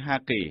បរិហា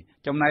កេរ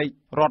ចំណែក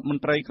រដ្ឋម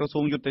ន្ត្រីក្រ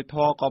សួងយុតិធ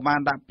ម៌ក៏បាន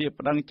ដាក់ពាក្យ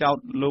ប្តឹងចោទ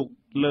លោក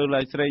លើ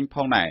ឡៃស្រេងផ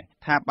ងដែរ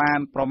ថាបាន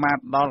ប្រមាថ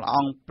ដល់អ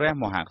ង្គព្រះ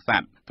មហាក្ស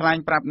ត្រថ្លែង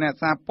ប្រាប់អ្នក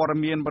សារព័ត៌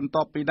មានបន្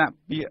ទាប់ពីដាក់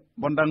ពាក្យ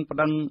បណ្ដឹងប្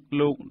តឹង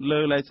លោកលើ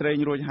ឡៃស្រេង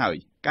រួចហើយ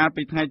កាល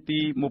ពីថ្ងៃទី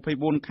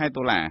24ខែ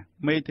តុលា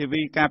មេធា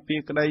វីការពា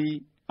រក្តី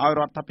ឲ្យ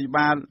រដ្ឋាភិ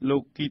បាលលោ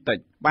កគីតិច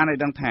បានឲ្យ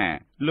ដឹងថា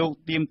លោក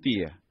ទាមទា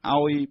រ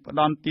ឲ្យផ្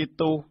ដន្ទា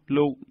ទោស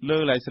លោកលើ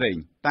ឡៃស្រេង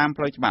តាម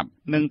ផ្លូវច្បាប់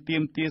និងទា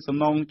មទារសំ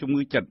ណងជំ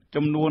ងឺចិត្ត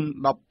ចំនួន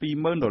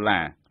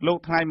$120,000លោក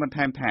ថ្លែងបន្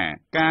ថែមថា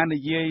ការនិ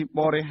យាយ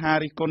បរិហា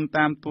រិះគន់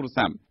តាមទូរ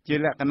ស័ព្ទជា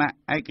លក្ខណៈ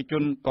ឯកជ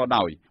នក៏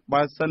ដោយ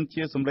បើសិន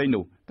ជាសម្លេង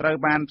នោះត្រូវ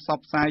បានផ្ស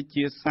ព្វផ្សាយ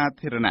ជាសា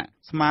ធារណៈ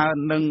ស្មើ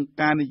នឹង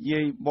ការនិយា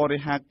យបរិ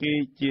ហាកេរ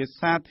ជា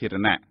សាធារ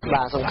ណៈ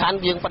បាទសំខាន់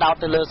យើងផ្ដោត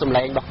ទៅលើសម្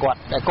លេងរបស់គាត់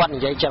តែគាត់និ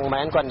យាយចឹង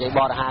មែនគាត់និយាយ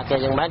បរិហាកេរ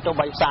ចឹងមែនទោះ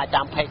បីផ្សាយ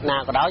តាមเพจណា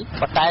ក៏ដោយ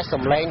ប៉ុន្តែស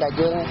ម្លេងដែល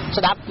យើង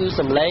ស្ដាប់គឺ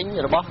សម្លេង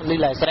របស់លី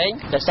ឡៃស្រេង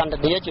ដែលសន្ទ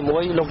នាជាមួ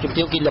យលោកជំ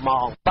ទាវគីឡ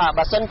ម៉ងបាទ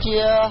បើសិនជា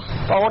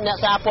បងប្អូនអ្នក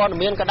សារព័ត៌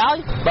មានក៏ដោយ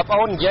បងប្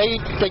អូននិយាយ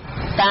តិច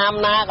តាម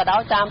ណាក៏ដោ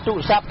យតាមទូរ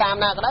ស័ព្ទតាម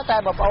ណាក៏ដោយតែ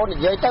បងប្អូននិ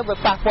យាយទៅវា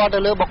ប៉ះពាល់ទៅ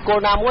លើបុគ្គល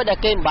ណាមួយដែល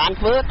គេមិនបាន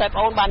ធ្វើតែបងប្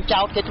អូនបាន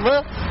ចោទគេធ្វើ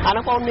អា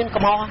នោះបងប្អូនមាន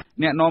កំហុស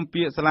អ្នកនាំ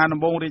ពាក្យសាលាដំ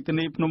បងរាជធា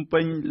នីភ្នំពេ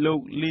ញលោក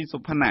លីសុ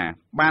ផាណា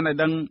បានឲ្យ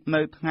ដឹង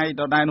នៅថ្ងៃ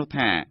ដដែលនោះ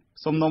ថា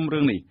សំណុំរឿ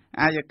ងនេះ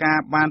អាយកា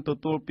បានទ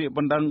ទួលពាក្យប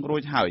ណ្ដឹងរួ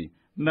ចហើយ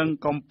និង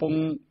កំពុង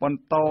បន្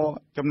ត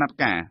ចំណាត់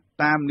ការ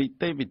តាមនី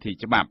តិវិធី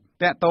ច្បាប់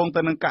តាក់ទង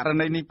ទៅនឹងករ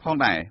ណីនេះផង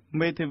ដែរ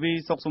មេធាវី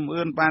សុកសំ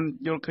អឿនបាន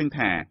យល់ឃើញ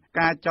ថា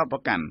ការចោទប្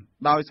រកាន់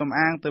ដោយសំ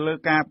អាងទៅលើ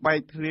ការបែក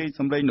ធ្លាយស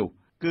ម្លេងនោះ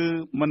គឺ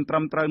មិនត្រឹ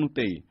មត្រូវនោះ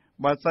ទេ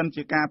បើសិន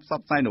ជាការផ្ស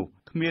ព្វផ្សាយនោះ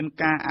គ្មាន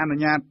ការអនុ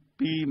ញ្ញាត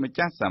ពីម្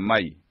ចាស់សា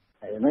មី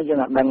ហើយនេះយើង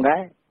អត់ដឹងដែ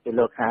រពី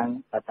លោកខាង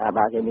តា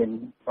បាគេមាន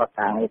គាត់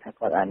តាំងនេះថា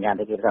គាត់អនុញ្ញាត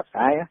ឲ្យគេផ្សព្វផ្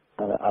សាយឲ្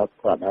យ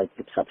គាត់ឲ្យ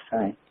គេផ្សព្វផ្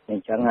សាយអ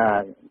ញ្ចឹង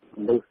ម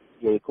នុស្ស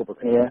និយាយគ្រប់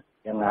គ្នា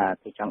យ៉ាង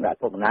គេចង់ដាក់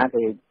គុកណា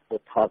គេ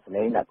ថតសម្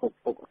លេងដាក់គុក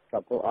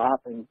ស្គអស់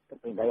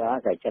ពេញដីអ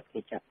ស់តែចិត្ត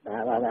គេចាក់ដែ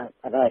រអត់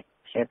ហើយ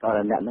ផ្សេងតរ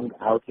អ្នកនឹង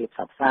ឲ្យគេផ្ស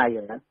ព្វផ្សាយ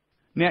យ៉ាងណា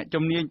អ្នក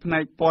ជំនាញផ្នែ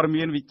កព័ត៌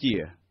មានវិទ្យា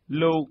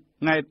លោក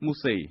ង៉ែតមូ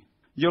សេ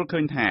យល់ឃើ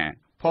ញថា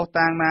ផុស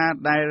តាងណា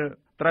ដែល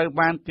ត្រូវ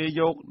បានគេ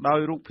យកដោយ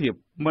រូបភាព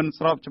មិន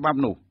ស្របច្បាប់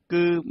នោះ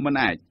គឺមិន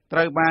អាចត្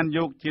រូវបានយ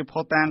កជាផុ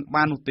សតាង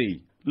បាននោះទេ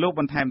លោក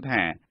បន្ថែម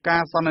ថាកា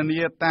រសន្ទនា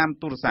តាម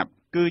ទូរស័ព្ទ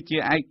គឺជា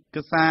ឯក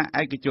សារ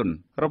ឯកជន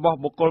របស់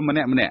បុគ្គលម្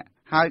នាក់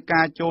ហើយ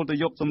ការចូលទៅ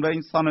យកសម្លេង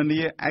សន្ទនា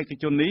ឯក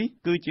ជននេះ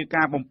គឺជា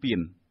ការបំពាន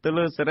ទៅ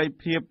លើសេរី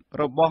ភាព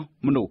របស់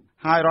មនុស្ស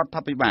ហើយរដ្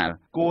ឋាភិបាល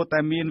គួរតែ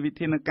មានវិ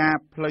ធានការ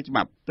ផ្លូវច្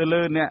បាប់ទៅ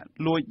លើអ្នក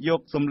លួចយក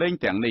សម្លេង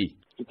ទាំងនេះ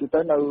គឺទៅ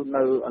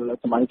នៅ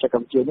សមាជិកក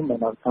ម្ពុជានេះមិន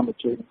នៅកម្ពុ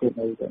ជាទេ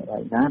នៅ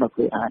ណាដល់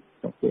គេអាច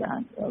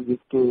វា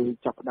គេ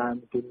ចាប់ផ្ដើម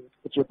គឺ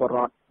ជាប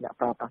រិបទអ្នក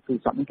ប្រើប្រាស់ទូរ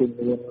ស័ព្ទនេះគេ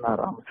មានអា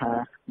រម្មណ៍ថា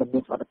មិនមា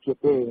នសុខភាព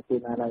ទេពេល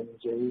ណាដែលនិ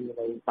យាយ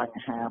នៅប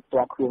ញ្ហាផ្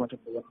ទាល់ខ្លួនមួយ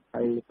ចំនួន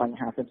ហើយបញ្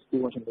ហា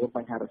sensitive មួយចំនួនប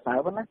ញ្ហារសើ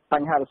បណាប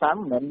ញ្ហារសើប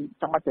មិនមែន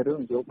ចាំបាច់តែរឿង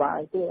នយោបាយ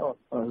ទេ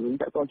រឿង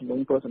តកតជំនាញ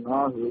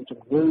personal រឿងជំ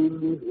ងឺ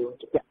រឿង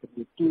ជាក់វិទ្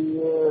យា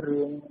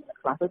រឿង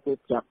ខ្លះទៅគេ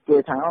ចាប់គេ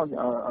ថា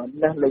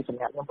នេះលេខសម្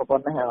ងាត់ខ្ញុំប្រព័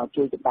ន្ធនេះ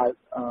ជួយទៅបើក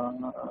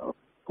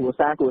គូ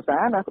សា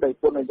ណាប្តី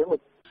ពុនអញ្ចឹង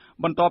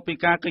បន្ទាប់ពី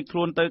ការកិច្ចខ្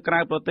លួនទៅក្រៅ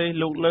ប្រទេស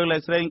លោកលើឡៃ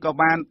ស្រេងក៏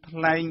បានថ្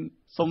លែង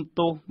សុំ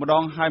ទោសម្ដ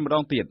ងហើយម្ដ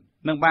ងទៀត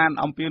និងបាន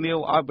អំពាវនាវ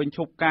ឲ្យបញ្ឈ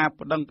ប់ការ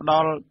ប្តឹងផ្ត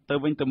ល់ទៅ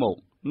វិញទៅមក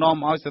នាំ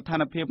ឲ្យស្ថា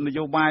នភាពន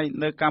យោបាយ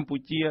នៅកម្ពុ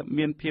ជា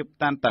មានភាព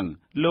តានតឹង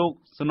លោក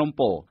សនំ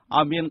ពោ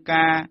ឲ្យមាន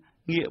ការ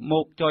ងាកម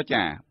កចរ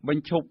ចាប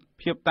ញ្ឈប់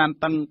ភាពតាន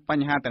តឹងប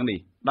ញ្ហាទាំងនេះ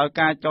ដោយ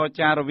ការចរ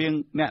ចារវាង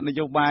អ្នកន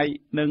យោបាយ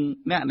និង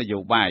អ្នកនយោ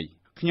បាយ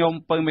ខ្ញុំ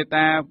ពៅមេ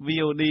តា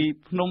VOD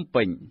ភ្នំ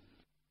ពេញ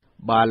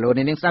បាទលោក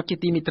នាងស្ដាប់ជា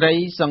ទីមេត្រី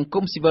សង្គ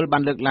មស៊ីវិលបា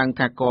នលើកឡើង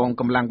ថាកង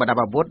កម្លាំងប្រដាប់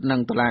អាវុធនិ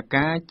ងតុលា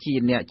ការជា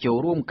អ្នកចូល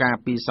រួមការ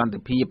ពារសន្តិ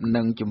ភាព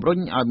និងជំរុញ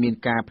ឲ្យមាន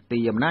ការផ្ទេ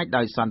រអំណាច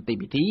ដោយសន្តិ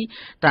វិធី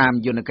តាម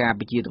យន្តការ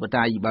ប្រជាធិប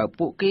តេយ្យបើ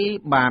ពួកគេ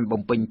បាន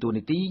បំពេញតួ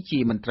នាទីជា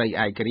មន្ត្រី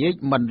ឯករាជ្យ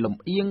មិនលំ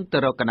អៀងទៅ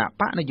រកគណៈ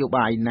បកនយោ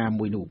បាយណា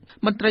មួយនោះ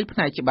មន្ត្រីផ្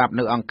នែកច្បាប់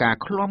នៅអង្គការ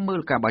ឃ្លាំមើ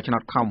លការបោះឆ្នោ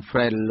ត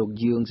Conference លោក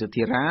យឿងសុ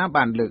ធារា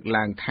បានលើក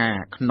ឡើងថា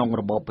ក្នុង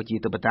របបប្រជា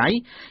ធិបតេយ្យ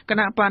គ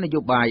ណៈបកន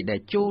យោបាយដែល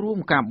ចូលរួម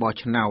ការបោះ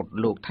ឆ្នោត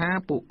លោកថា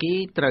ពួកគេ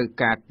ត្រូវ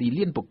ការទី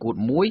លានប្រកួត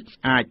មួយ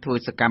អាចធ្វើ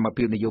សកម្ម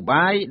ភាពនយោ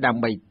បាយដើ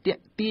ម្បីទា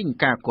ក់ទាញ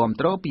ការគ្រប់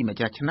គ្រងពីម្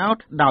ចាស់ឆ្នោត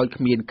ដោយ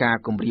គ្មានការ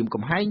គំរាម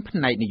កំហែងផ្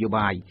នែកនយោ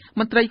បាយ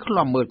មន្ត្រីឃ្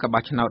លាំមើលការ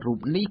បោះឆ្នោតរូប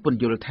នេះពន្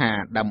យល់ថា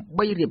ដើម្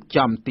បីរៀប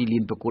ចំទីលា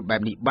នប្រកួតបែ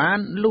បនេះបាន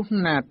លុះ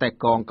ណាតែ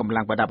កងកម្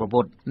លាំងប្រដាប់អា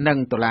វុធនិង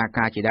តុលា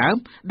ការជាដើម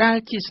ដែល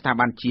ជាស្ថា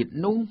ប័នជាតិ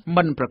នោះ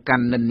មិនប្រកា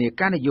ន់និន្នា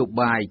ការនយោ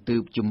បាយទើ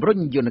បជំរុញ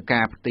យន្ត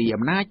ការផ្ទេរ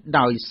អំណាច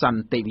ដោយស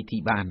ន្តិវិធី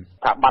បាន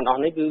ស្ថាប័នអ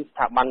ស់នេះគឺស្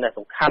ថាប័នដែល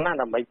សំខាន់ណាស់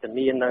ដើម្បីធា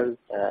នានៅ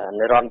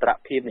និរន្តរ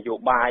ភាពនយោ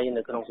បាយ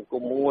នៅក្នុងសង្គ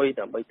មមួយ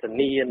ដើម្បីធា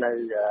នានៅ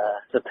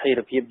ស្ថិ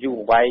រភាពយូរ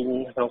អង្វែង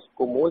ក្នុងសង្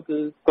គមមួយគឺ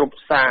គ្រប់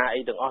សារ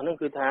អីទាំងអស់ហ្នឹង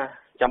គឺថា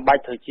ចាំបា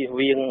ច់ត្រូវជៀស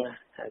វាង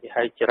គេ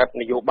ហៅចរិត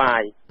នយោបា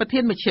យប្រធា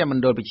នមជ្ឈម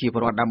ណ្ឌលប្រជាពល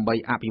រដ្ឋដើម្បី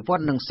អភិវឌ្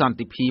ឍនិងសន្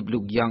តិភាពលោ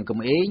កយ៉ងកំ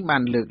ឯងបា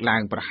នលើកឡើ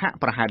ងប្រហាក់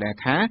ប្រហែលដែរ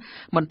ថា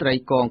មន្ត្រី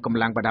កងកម្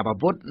លាំងប្រដាប់អា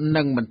វុធ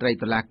និងមន្ត្រី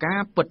តុលាការ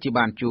ពិតជា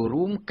បានចូល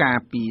រួមការ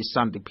ពារស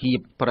ន្តិភាព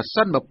ប្រ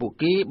សិនបើពួក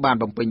គេបាន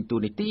បំពេញតួ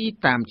នាទី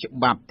តាមច្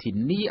បាប់ធា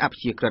នាអព្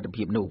យាក្រឹត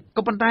ភាពនោះ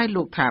ក៏ប៉ុន្តែ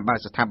លោកថាបើ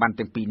ស្ថាប័ន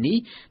ទាំងពីរនេះ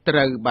ត្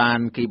រូវបាន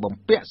គេបំ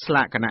ពាក់ស្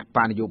លាកគណៈប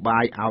កនយោបា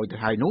យឲ្យទៅ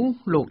ហើយនោះ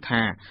លោក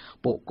ថា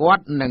ពួកគា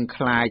ត់នឹង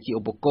ក្លាយជា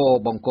ឧបករណ៍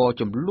បង្ក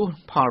ចំនួន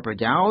ផលប្រ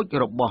យោជ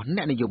ន៍របស់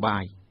អ្នកនយោបា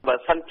យបើ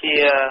សិនជា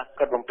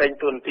គាត់បំពេញ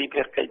តួនាទី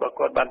ភារកិច្ចរបស់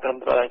គាត់បានត្រឹម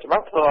ត្រូវតាមច្បា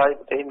ប់ធ្វើឲ្យ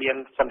ប្រទេសមាន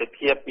សន្តិ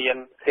ភាពមាន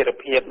ស្ថិរ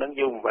ភាពនឹង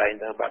យូរអង្វែង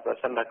ដែរបាទបើ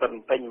សិនតែគាត់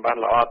បំពេញបាន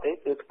ល្អទេ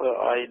គឺធ្វើ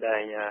ឲ្យដែ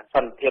លស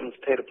ន្តិភាព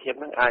ស្ថិរភាព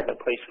នឹងអាចនឹង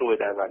ភ័យស្រួយ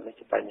ដែរបាទនេះ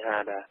ជាបញ្ហា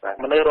ដែរបាទ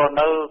មនុស្សរស់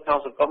នៅក្នុង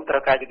សង្គមត្រូ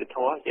វការយុត្តិធ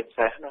ម៌ជាពិ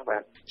សេសណាបា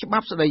ទច្បា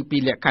ប់ស្តីពី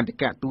លក្ខន្តិ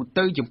កៈទូ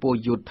ទៅចំពោះ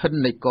យោធិន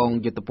នៃកង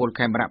យុទ្ធពល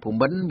ខេមរៈភូ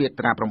មិន្ទមា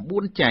ត្រា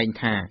9ចែង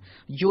ថា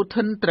យោ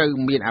ធិនត្រូវ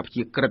មានអព្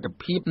យាក្រឹត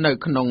ភាពនៅ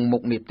ក្នុងមុ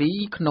ខនីតិ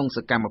ក្នុងស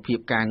កម្មភាព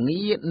ការ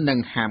ងារនិង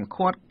ហាម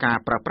ឃាត់ការ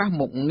ប្រើប្រាស់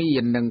មុខងា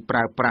រនិងប្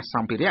រើប្រាស់ស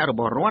ម្ភារៈរ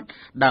បស់រដ្ឋ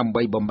ដើម្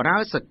បីបម្រើ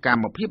សក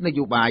ម្មភាពន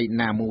យោបាយ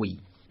ណាមួយ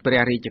ព្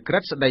រះរាជក្រឹ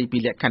ត្យស្តីពី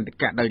លក្ខន្តិ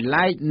កៈដោយ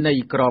ឡែកនៃ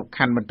ក្រប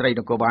ខ័ណ្ឌមន្ត្រី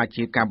នគរបាល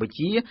ជាតិកម្ពុ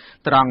ជា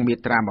ត្រង់មា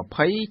ត្រា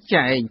20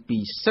ចែងពី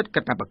សិទ្ធិ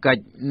កាតព្វកិច្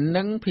ច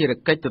និងភារ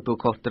កិច្ចទទួល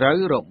ខុសត្រូវ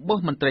រប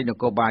ស់មន្ត្រីន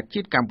គរបាល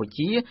ជាតិកម្ពុ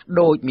ជា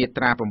ដោយមា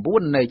ត្រា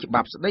9នៃច្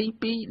បាប់ស្តី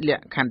ពីល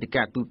ក្ខន្តិ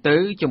កៈទូទៅ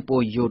ចំពោះ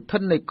យោធិ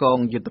ននៃកង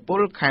យុទ្ធព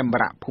លខេម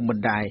រៈភូមិ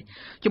ន្ទដែរ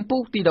ចំពោះ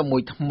ទី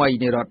11ថ្មី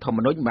នៃរដ្ឋធម្ម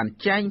នុញ្ញបាន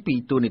ចែងពី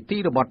តួនាទី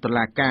របស់តុ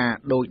លាការ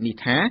ដូចនេះ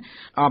ថា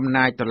អំ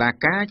ណាចតុលា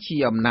ការជា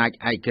អំណាច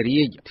ឯក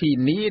រាជ្យធា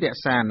នារ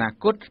ក្សាអនា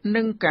គត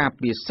និងការ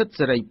ពារសិទ្ធិ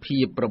សេរីភា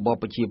ពរបស់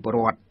ប្រជាពលរ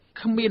ដ្ឋ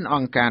គ្មានអ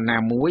ង្គការណា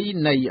មួយ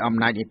នៃអំ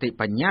ណាចនីតិ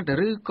បញ្ញត្តិ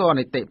ឬក៏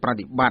នីតិប្រ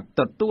តិបត្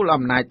តិទទួល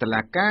អំណាចតុ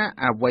លាការ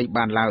អ្វី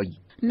បានឡើយ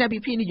អ្នកវិ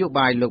ភាគនយោ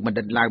បាយលោកបណ្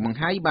ឌិតឡាវម៉ង្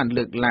ហៃបាន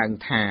លើកឡើង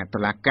ថាតុ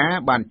លាការ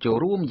បានចូល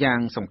រួមយ៉ាង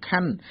សំខា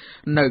ន់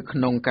នៅក្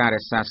នុងការរ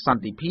ក្សាស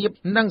ន្តិភាព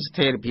និងស្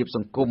ថិរភាពស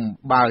ង្គម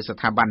បើស្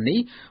ថាប័ននេះ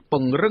ព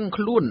ង្រឹង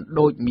ខ្លួន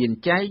ដូចមាន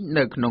ចែង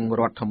នៅក្នុង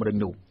រដ្ឋធម្មនុញ្ញ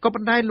នោះក៏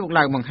ប៉ុន្តែលោក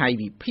ឡាវម៉ង្ហៃ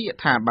វិភាគ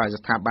ថាបើ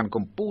ស្ថាប័នក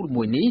ម្ពុជា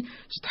មួយនេះ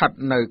ស្ថិត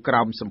នៅក្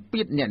រោមសម្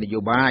ពាធអ្នកន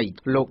យោបាយ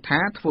លោកថា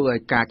ធ្វើឲ្យ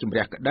ការជំ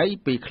រះក្តី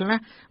ពេលខ្លះ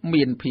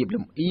មានភាព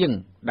លំអៀង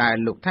ដែល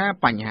លោកថា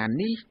បញ្ហា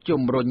នេះ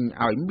ជំរុញ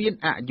ឲ្យមាន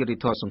អយុត្តិ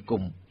ធម៌សង្គ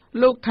ម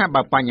លោកថា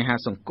បើបញ្ហា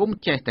សង្គម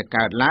ចេះតែ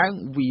កើតឡើង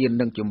វា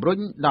នឹងជំរុញ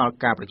ដល់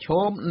ការប្រឈ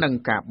មនិង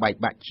ការបែក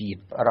បាក់ជាតិ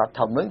រដ្ឋ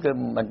ធម្មនុញ្ញគឺ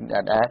មិន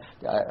ដែល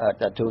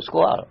ទទួលស្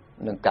គាល់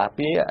នឹងការ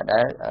ពារ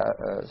ដែល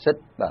សិទ្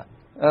ធិបាទ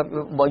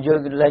បើយើង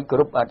លេងគ្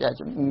រប់អាច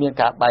មាន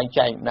ការបែង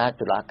ចែកអំណាច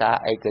តុលាការ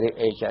ឯករាជ្យ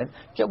អីចឹង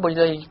ចុះបើ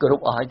យើងគ្រ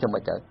ប់អស់ហើយទៅមិ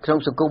នទៅក្នុង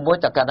សង្គមមួយ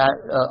តែកាលណា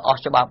អស់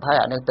ច្បាប់ហើយ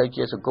អានឹងទៅ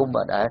ជាសង្គម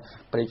ដែល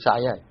ព្រៃផ្សៃ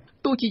ហើយ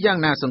ទោះជាយ៉ាង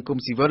ណាសង្គម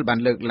ស៊ីវិលបាន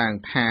លើកឡើង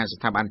ថាស្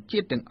ថាប័នជា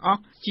តិទាំងអ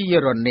ស់ជា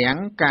រនាំង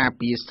ការ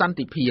ពារសន្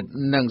តិភាព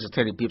និងស្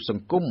ថិរភាពស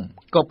ង្គម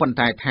ក៏ប៉ុន្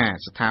តែថា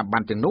ស្ថាប័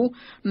នទាំងនោះ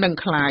នឹង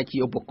ក្លាយជា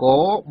ឧបក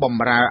រណ៍ប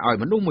ម្រើឲ្យ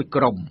មនុស្សមួយ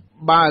ក្រុម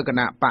បើគ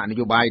ណៈបកន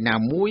យោបាយណា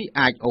មួយ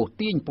អាចអូស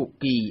ទាញពួក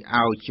គេ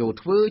ឲ្យចូល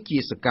ធ្វើជា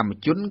សកម្ម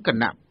ជនគ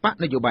ណៈបក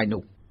នយោបាយ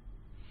នោះ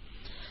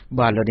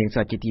បាទលោកនាង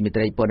សាជាទីមេ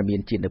ត្រីព័ត៌មា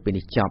នជាតិនៅពេល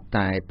នេះចប់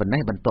តែប៉ុណ្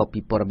ណេះបន្ទាប់ពី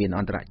ព័ត៌មាន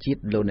អន្តរជាតិ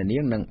លោកនាង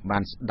នឹងបា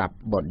នស្ដាប់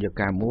បទយ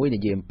កាមួយនិ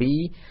យាយអំពី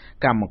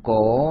កម្មក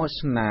រ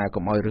ស្នើ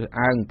កុំឲ្យរើស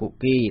អើងពួក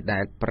គេដែ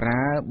លប្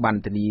រើប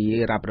ន្ទនី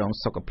រ៉ាប់រង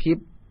សុខភាព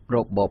រ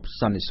បប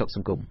សន្តិសុខស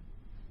ង្គម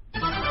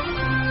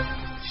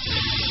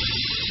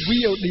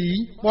VOD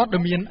ព័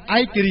ត៌មានឯ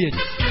ករាជ្យ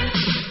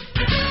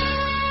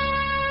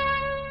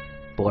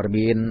ព័ត៌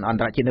មានអន្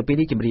តរជាតិនៅពេល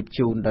នេះជម្រាប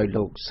ជូនដោយ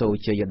លោកសូ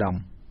ជ័យឧត្តម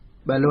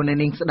បើលោកអ្នក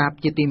នាងស្ដាប់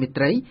ជាទីមេ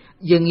ត្រី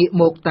យើងងាក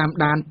មកតាម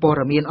ដានព័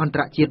ត៌មានអន្ត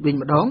រជាតិវិញ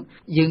ម្ដង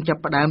យើងចា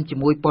ប់ផ្ដើមជា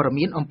មួយព័ត៌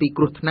មានអំពី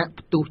គ្រោះថ្នាក់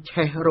ផ្ទុះ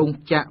ឆេះរោង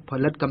ចក្រផ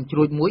លិតកាំជ្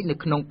រួចមួយនៅ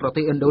ក្នុងប្រ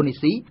ទេសឥណ្ឌូនេ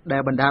ស៊ីដែ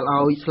លបណ្ដាល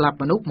ឲ្យស្លាប់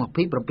មនុស្ស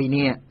27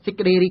នាក់សេច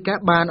ក្តីរាយការ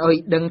ណ៍បានឲ្យ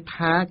ដឹង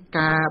ថា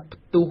ការផ្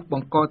ទុះប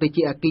ង្កទៅ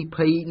ជាអគ្គិ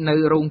ភ័យនៅ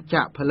រោងច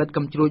ក្រផលិត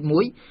កាំជ្រួចមួ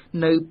យ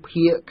នៅ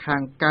ភាគខា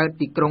ងកើត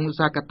ទីក្រុងហ្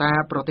សាកាតា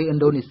ប្រទេសឥ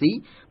ណ្ឌូនេស៊ី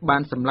បា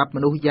នសម្លាប់ម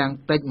នុស្សយ៉ាង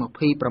តិច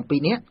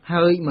27នាក់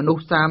ហើយមនុស្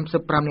ស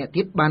35នាក់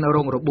ទៀតបានរ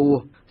ងរបួស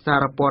សា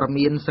រព័ត៌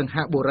មានសង្ហ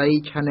បុរី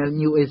Channel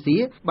News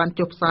Asia បាន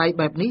ចុះផ្សាយ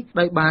បែបនេះ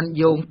ដោយបាន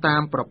យោងតា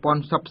មប្រព័ន្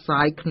ធផ្សព្វផ្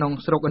សាយក្នុង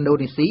ស្រុកឥណ្ឌូ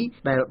នេស៊ី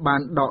ដែលបា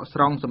នដកស្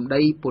រង់សម្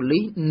ដីប៉ូលី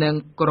សនិង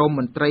ក្រុម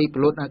មន្ត្រីពល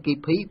រដ្ឋអគ្គិ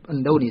ភ័យឥ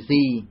ណ្ឌូនេ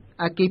ស៊ី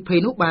អគ្គិភ័យ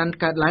នោះបាន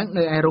កើតឡើង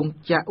នៅឯរោង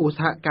ចក្រឧស្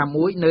សាហកម្ម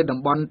មួយនៅតំ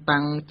បន់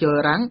តាំងជើ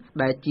រ៉ាំង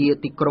ដែលជា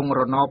ទីក្រុង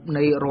រណប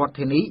នៃរដ្ឋ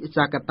ធានីហ្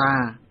សាកាតា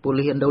ប៉ូ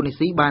លីសឥណ្ឌូនេ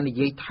ស៊ីបាននិ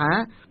យាយថា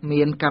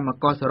មានកម្ម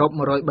ករសរុប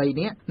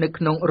103នាក់នៅ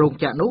ក្នុងរោង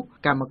ចក្រនោះ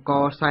កម្មក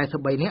រ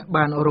43នាក់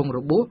បានរងរ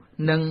បួស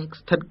និង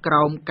ស្ថិតក្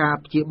រោមការ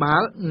ព្យាបា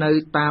លនៅ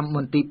តាមម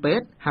ន្ទីរពេ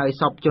ទ្យហើយ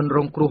សពជនរ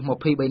ងគ្រោះ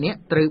23នាក់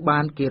ត្រូវបា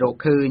នគេរក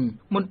ឃើញ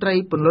មន្ត្រី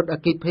ពន្លត់អ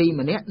គ្គិភ័យ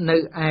ម្នាក់នៅ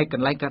ឯក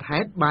ន្លែងកើតហេ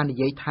តុបាននិ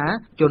យាយថា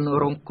ជន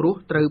រងគ្រោះ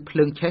ត្រូវភ្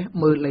លើងឆេះ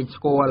មើលលែង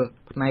ស្គាល់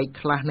ផ្នែក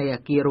ខ្លះនៃអ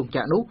គាររោងច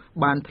ក្រនោះ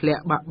បានធ្លា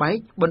ក់បាក់បែក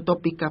បន្ទាប់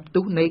ពីការផ្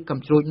ទុះនៃកាំ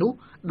ជ្រួចនោះ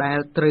ដែល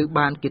ត្រូវ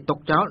បានគេទុក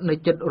ចោលនៅ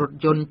ជិតរថ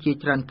យន្តជា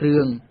ច្រើនគ្រឿ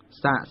ង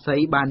សាក្សី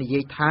បាននិ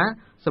យាយថា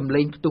សំ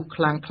ឡេងផ្ទុះ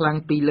ខ្លាំង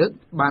ពីរលើក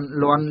បាន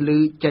លាន់ឮ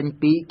ចេញ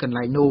ពីកន្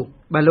លែងនោះ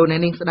បើលោកអ្នក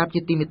នាងស្ដាប់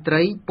ជាទីមេត្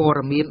រីព័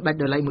ត៌មានដាច់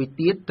ដោយឡែកមួយ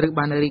ទៀតត្រូវ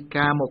បានរាយ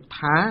ការណ៍មក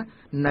ថា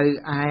នៅ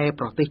ឯ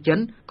ប្រទេសចិន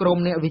ក្រុម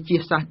អ្នកវិទ្យា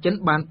សាស្ត្រចិន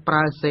បានប្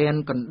រើសែន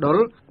កណ្ដុរ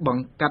ប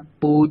ង្កាត់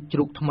ពូជជ្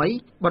រូកថ្មី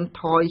បន្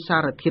ថយសា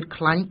រធាតុ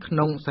ខ្លាញ់ក្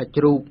នុងសាច់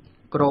ជ្រូក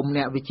ក្រុម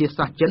អ្នកវិទ្យា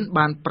សាស្ត្រចិន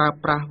បានប្រើ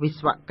ប្រាស់វិ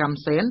ស្វកម្ម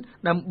សែន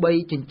ដើម្បី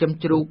ចិញ្ចឹម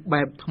ជ្រូក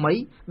បែបថ្មី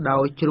ដោ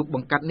យជ្រូកប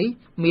ង្កាត់នេះ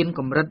មានក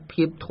ម្រិត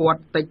ភាពធាត់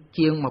តិច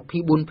ជាង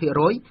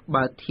 24%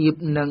 បើធៀប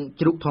នឹង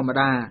ជ្រូកធម្ម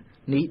តា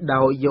នេះ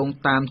ដោយយោង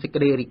តាមសេច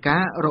ក្តីរាយកា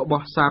រណ៍រប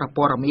ស់សារ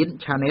ព័ត៌មាន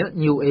Channel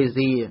News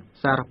Asia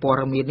សារព័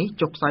ត៌មាននេះ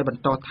ចុះផ្សាយប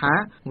ន្តថា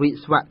វិ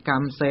ស្វក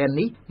ម្មសែន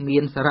នេះមា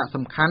នសារៈ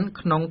សំខាន់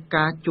ក្នុង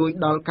ការជួយ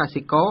ដល់ក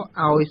សិករ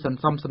ឲ្យស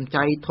ន្សំសំ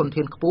ចៃធន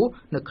ធានខ្ពស់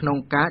នៅក្នុង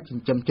ការចិ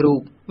ញ្ចឹមជ្រូ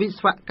កវិ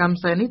ស្វកម្ម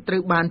សែននេះត្រូ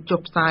វបានចុះ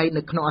ផ្សាយ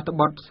នៅក្នុងអត្ថ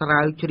បទស្រា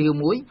វជ្រាវ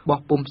មួយបោះ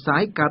ពុម្ពផ្សា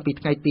យកាលពី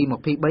ថ្ងៃទី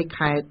23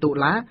ខែតុ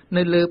លា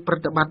នៅលើប្រ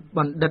តិបត្តិប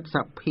ណ្ឌិតស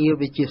ភា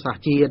វិទ្យាសាស្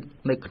ត្រជាតិ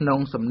នៅក្នុង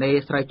សំណេរ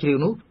ស្រាវជ្រាវ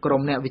នោះក្រុ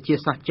មអ្នកវិទ្យា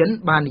សាស្ត្រចិន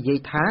បាននិយាយ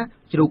ថា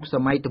ជ្រូកស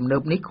ម័យទំនើ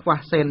បនេះខ្វះ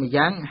សែនម្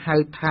យ៉ាងហៅ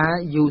ថា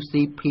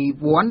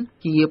UCP1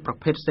 ជាប្រ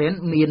ភេទសែន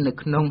មាននៅ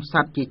ក្នុងស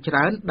ត្វជាច្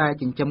រើនដែល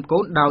ចិញ្ចឹមកូ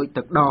នដោយ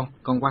ទឹកដោះ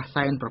កង្វះ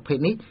សែនប្រភេទ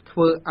នេះធ្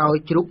វើឲ្យ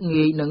ជ្រូក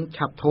ងាយនឹង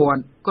ឆាប់ធា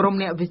ត់ក្រុម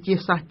អ្នកវិទ្យា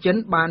សាស្ត្រចិន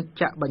បាន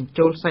ចាក់បញ្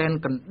ចូលសែន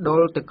កណ្ដុ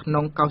រទៅក្នុ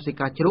ងកោសិ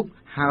កាជ្រូក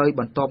ហើយ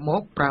បន្ទាប់ម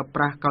កប្រើ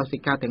ប្រាស់កោសិ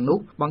កាទាំងនោះ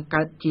បង្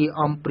កើតជា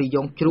អំព្រី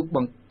យ៉ុងជ្រូកប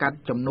ង្កាត់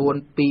ចំនួន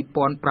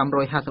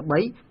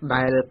2553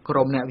ដែលក្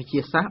រុមអ្នកវិទ្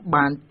យាសាស្ត្រ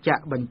បានចា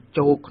ក់បញ្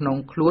ចូលក្នុង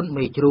ខ្លួន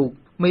មេជ្រូ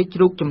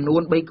កចំនួ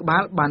ន3ក្បា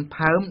លបាន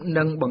ផើម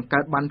និងបង្កើ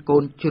តបានកូ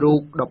នជ្រូ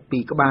ក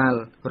12ក្បាល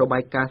របា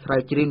យការណ៍ស្រាវ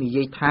ជ្រាវនិ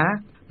យាយថា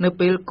នៅ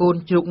ពេលកូន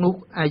ជ្រូកនោះ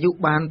អាយុ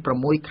បាន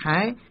6ខែ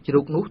ជ្រូ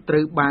កនោះត្រូ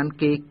វបាន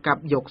គេកា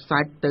ប់យកសា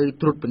ច់ទៅ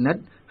ត្រួតពិនិត្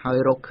យហើយ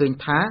រកឃើញ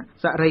ថា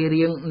សរី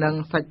រាង្គនិង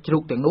សាច់ជ្រូ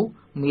កទាំងនោះ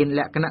មានល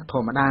ក្ខណៈធ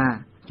ម្មតា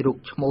ជ្រូក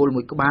ឈ្មោល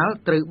មួយក្បាល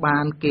ត្រូវបា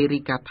នគេរា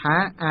យការណ៍ថា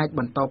អាចប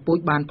ន្តពូជ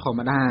បានធម្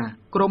មតា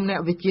ក្រុមអ្នក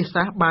វិទ្យា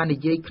សាស្ត្របាននិ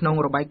យាយក្នុង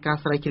របាយការ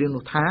ណ៍ស្រាវជ្រាវ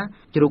នោះថា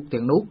ជ្រូក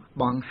ទាំងនោះ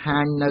បង្ហា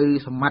ញនៅ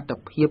សមត្ថ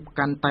ភាព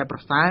កាន់តែប្រ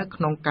សើរ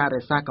ក្នុងការរ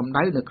ក្សាកម្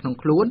ដៅនៅក្នុង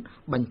ខ្លួន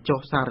បញ្ចុះ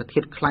សារធា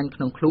តុខ្លាញ់ក្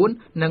នុងខ្លួន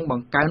និងប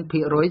ង្កើនភា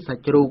គរយសា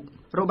ច់ជ្រូក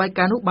របាយ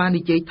ការណ៍នោះបាន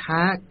និយាយ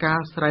ថាការ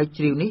ស្រាវ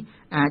ជ្រាវនេះ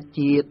អាច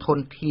ជាធន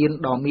ធាន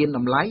ដ៏មានត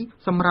ម្លៃ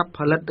សម្រាប់ផ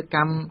លិតក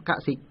ម្មក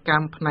សិក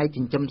ម្មផ្នែក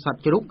ចិញ្ចឹមសត្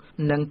វជ្រូក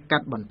និងកា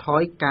ត់បន្ថ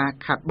យការ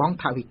ខាតបង់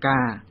ថវិកា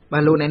បា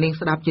ទលោកអ្នកនាង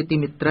ស្ដាប់ជាទី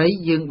មេត្រី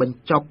យើងបញ្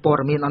ចប់ព័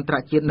ត៌មានអន្តរ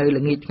ជាតិនៅ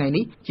ល្ងាចថ្ងៃ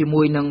នេះជា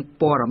មួយនឹង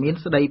ព័ត៌មាន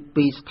ស្ដី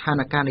ពីស្ថា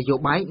នភាពនយោ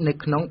បាយនៅ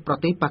ក្នុងប្រ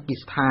ទេសប៉ាគី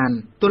ស្ថាន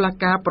តុលា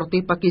ការប្រទេ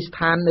សប៉ាគីស្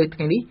ថាននៅថ្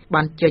ងៃនេះ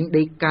បានចេញ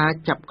ដីកា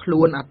ចាប់ខ្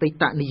លួនអតី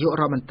តនាយក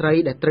រដ្ឋមន្ត្រី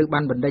ដែលត្រូវបា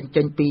នបណ្តេញ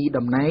ចេញពី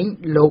តំណែង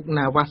លោក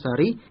ណាវ៉ាសា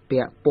រី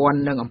ពាក់ព័ន្ធ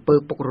នឹងអំពើ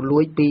ពុករលួ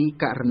យពី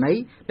ករណី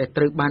ដែល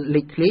ត្រូវបាន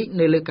លេចធ្លាយ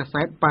នៅលើកា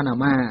សែតប៉ាណា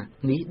ម៉ា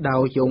នេះដោ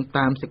យយោង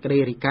តាមសេចក្តី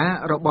រាយការណ៍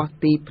របស់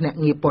ទីភ្នាក់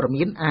ងារព័ត៌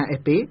មាន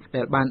AFP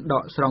ដែលបានដ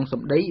កស្រង់ស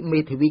ម្ដីមេ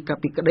ធាវីកា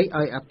ពីក្តី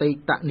ឲ្យអតី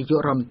តនាយក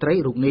រដ្ឋមន្ត្រី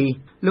រូបនេះ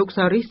លោក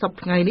សារីសប្តា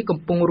ហ៍ថ្ងៃនេះកំ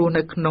ពុងរស់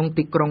នៅក្នុង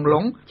ទីក្រុង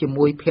ឡុងជា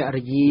មួយភ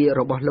រិយា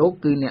របស់លោក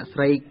គឺអ្នកស្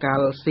រីកា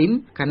ល់ស៊ីម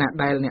ខណៈ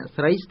ដែលអ្នក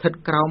ស្រីស្ថិត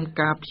ក្រោម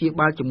ការព្យា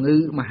បាលជំងឺ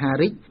មហា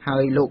រីកហើ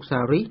យលោក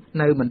សារី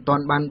នៅមិនទា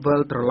ន់បានវិ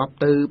លត្រឡប់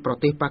ទៅប្រ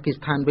ទេសប៉ាគី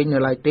ស្ថានវិញនៅ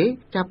ឡើយទេ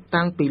ចាប់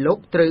តាំងពីលោក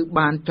ត្រូវ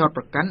បានចោទ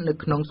ប្រកាន់នៅ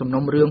ក្នុងសំ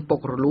ណុំរឿងពុក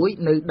រលួយ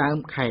នៅដើម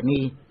ខែ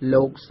នេះ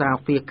លោកសា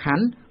ហ្វៀខា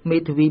ន់មេ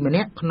ធាវីម្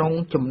នាក់ក្នុង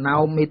ចំណោ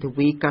មមេធា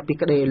វីកាពី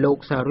ក្តីលោក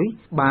សារី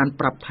បាន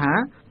ប្រាប់ថា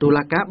តុ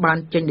លាការបាន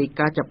ចេញដី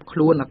កាចាប់ខ្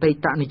លួនអតី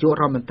តនាយក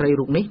រដ្ឋមន្ត្រី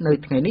រូបនេះនៅ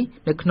ថ្ងៃនេះ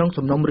នៅក្នុង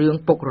សំណុំរឿង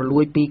ពុករលួ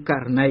យពីក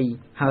រណី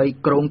ហ ហើយ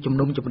ក្រុងជំ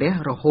នុំជម្រះ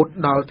រហូត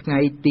ដល់ថ្ងៃ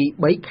ទី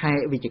3 ខែ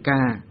វិច្ឆិ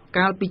កា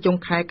កាលពីចុង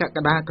ខែកក្ក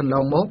ដាកន្ល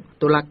ងមក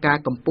តុលាការ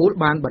កំពូល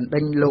បានបណ្ដេ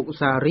ញលោក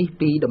សារីស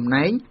ពីតំ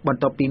ណែងបន្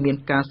ទាប់ពីមាន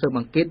ការស៊ើប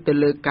អង្កេតទៅ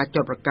លើការ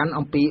ចោទប្រកាន់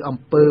អំពីអំ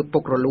ពើពុ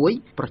ករលួយ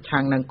ប្រ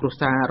ឆាំងនឹងគ្រួ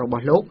សាររប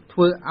ស់លោកធ្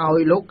វើឲ្យ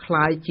លោកក្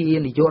លាយជា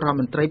នាយករដ្ឋ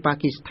មន្ត្រីប៉ា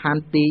គីស្ថាន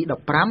ទី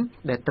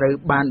15ដែលត្រូវ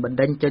បានបណ្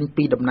ដេញចេញ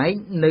ពីតំណែង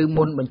នៅ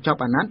មុនបញ្ចប់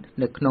អាណត្តិ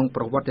នៅក្នុង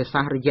ប្រវត្តិសា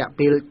ស្ត្ររយៈ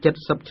ពេល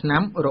70ឆ្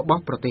នាំរប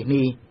ស់ប្រទេស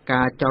នេះ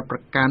ការចោទប្រ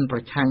កាន់ប្រ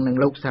ឆាំងនឹង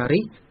លោកសារី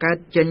សកើត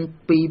ចេញ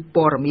ពី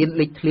ព័ត៌មាន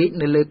លេចធ្លាយ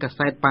នៅលើកា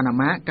សែតប៉ាណា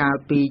ម៉ាកាល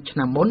ពីឆ្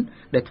នាំមុន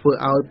ដែលធ្វើ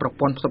ឲ្យប្រ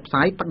ព័ន្ធផ្សព្វផ្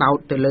សាយផ្ដោត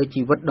ទៅលើ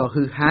ជីវិតដ៏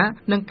ហ៊ឺហា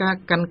និងការ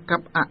កាន់កា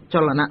ប់អច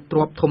លនទ្រ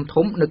ព្យ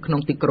ធំៗនៅក្នុ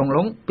ងទីក្រុង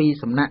ឡុងពី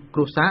សំណាក់គ្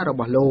រួសាររ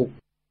បស់លោក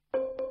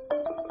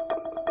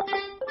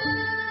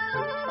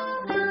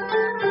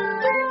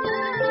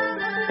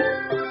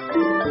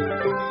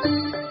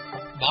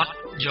បទ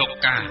យក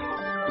ការ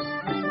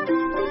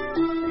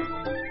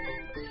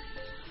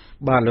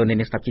បាទលោកអ្ន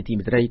កស្ដាប់ជាទី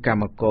មេត្រីក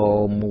ម្មករ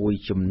មួយ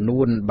ចំ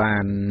នួនបា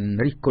ន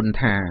រិះគន់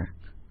ថា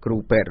គ្រូ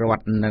ពេទ្យរ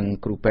ដ្ឋនិង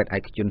គ្រូពេទ្យឯ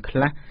កជនខ្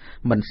លះ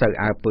មិនសូវ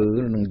អើពើ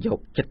នឹងយក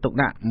ចិត្តទុក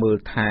ដាក់មើល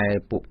ថែ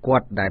ពួកគា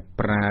ត់ដែល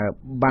ប្រើ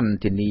ប័ណ្ណ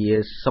ធានា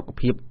សុខ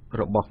ភាព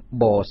របស់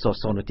បស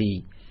សនោះទី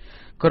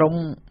ក្រុម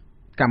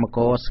កម្មក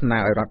រស្នើ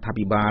ឲ្យរដ្ឋា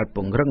ភិបាលព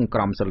ង្រឹងក្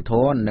រមសីលធ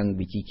ម៌និង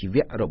វិជ្ជាជី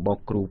វៈរបស់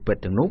គ្រូពេទ្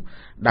យទាំងនោះ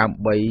ដើម្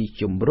បី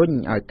ជំរុញ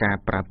ឲ្យការ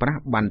ប្រើប្រាស់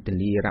ប័ណ្ណធា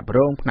នារ៉ាប់រ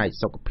ងផ្នែក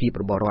សុខភាព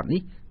របស់រដ្ឋ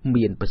នេះ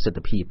មានប្រសិទ្ធ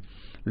ភាព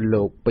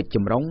លោកពេជ្រច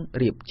ម្រុង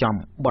រៀបចំ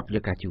បទយ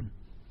កាជូន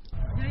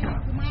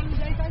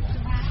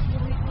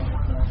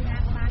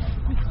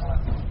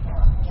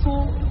គូ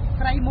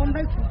ក្រៃមុន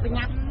ទៅប្រ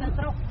ញាប់នៅ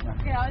ស្រុក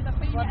គេឲ្យតែ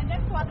ពីរនាក់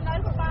នេះគាត់នៅ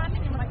ក៏បាន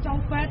ខ្ញុំមកច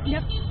ង់ពេទ្យ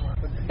នេះ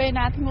ពេល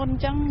ណាធ្ងន់អ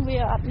ញ្ចឹងវា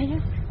អត់នេះ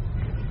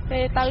ពេ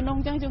លទៅនង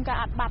អញ្ចឹងជួនកាល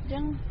អត់បាត់អញ្ចឹ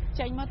ង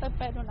ចេញមកទៅ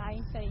ពេទ្យខ្លួនឯង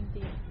ផ្សេង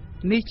ទៀត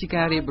នេះជា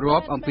ការរៀបរា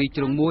ប់អំពី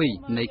ជ្រុងមួយ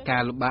នៃកា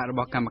រលំបាករប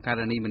ស់កម្មកា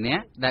រិនីម្នា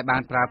ក់ដែលបា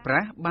នប្រើប្រា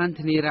ស់ប័ណ្ណ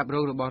ធានារ៉ាប់រ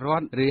ងរបស់រ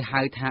ដ្ឋឬ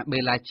ហៅថាបេ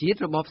ឡាជាតិ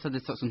របបសន្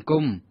តិសុខសង្គ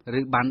ម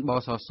ឬប័ណ្ណប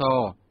សស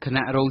ខ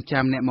ណៈរង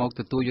ចាំអ្នកមក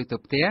ទទួលយកទៅ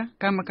ផ្ទះ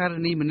កម្មការិ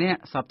នីម្នាក់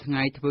សប្តាហ៍ថ្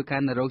ងៃធ្វើកា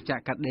រនៅរោងចក្រ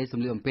កាត់ដេរស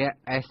ម្លៀកបំពាក់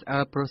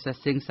SL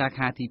Processing សា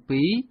ខាទី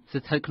2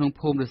ស្ថិតក្នុង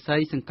ភូមិរស័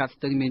យសង្កាត់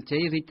ស្ទឹងមានជ័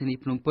យរាជធានី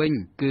ភ្នំពេញ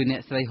គឺអ្ន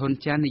កស្រីហ៊ុន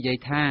ច័ន្ទនិយាយ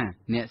ថា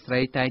អ្នកស្រី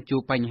តែជួ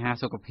បបញ្ហា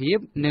សុខភាព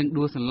និង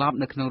ដួលសន្លប់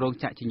នៅក្នុងរោង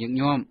ចក្រជាញឹក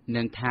ញាប់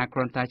និងថាគ្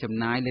រាន់តែចំ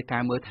ណាយលើកា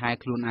រមើលថែ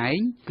ខ្លួនឯង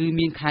គឺ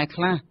មានខែ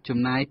ខ្លះចំ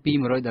ណាយពី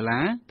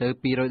$100ទៅ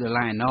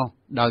$200ឯណោះ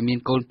ដោយមាន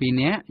កូន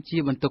2នាក់ជា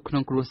បន្ទុកក្នុ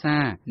ងគ្រួសា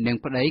រនិង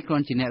ប្តីគ្រា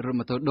ន់ជាអ្នករត់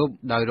ម៉ូតូឌុប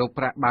ដោយរក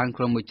ប្រាក់បាន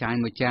ក្រុមមួយចា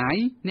យ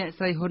អ្នក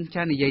ស្រីហ៊ុន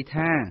ច័ន្ទនិយាយ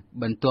ថា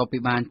បន្ទាប់ពី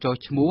បានចុះ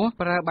ឈ្មោះ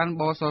ប្រើប័ណ្ណ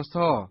បសស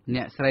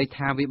អ្នកស្រី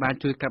ថាវាបាន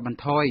ជួយកាត់បន្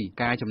ថយ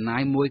ការចំណា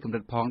យមួយកម្រិ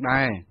តផង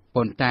ដែរ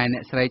ប៉ុន្តែអ្ន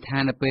កស្រីថា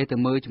នៅពេលទៅ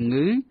មើលជំ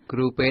ងឺគ្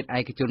រូពេទ្យឯ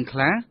កជនខ្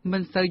លះមិ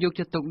នសូវយក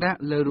ចិត្តទុកដាក់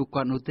លើរូប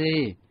គាត់នោះទេ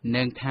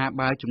និងថា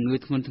បើជំងឺ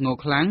ធ្ងន់ធ្ងរ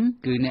ខ្លាំង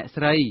គឺអ្នក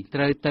ស្រីត្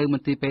រូវទៅម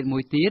ន្ទីរពេទ្យមួ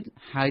យទៀត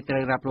ហើយត្រូ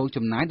វរ៉ាប់រង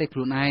ចំណាយដោយខ្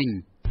លួនឯង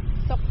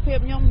សុខភាព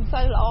ខ្ញុំមិន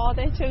សូវល្អ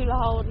ទេឈឺរ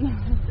ហូត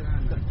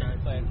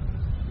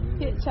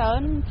ភាគច្រើ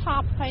នថ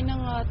ប់ហើយនឹង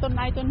ទុន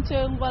ដៃទុន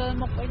ជើងវិល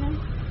មុខអីហ្នឹង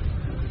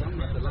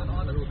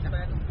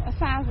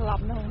សាស្លា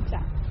ប់នៅ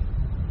ចាក់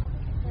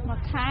មួយ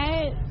ខែ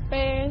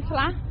ពេលខ្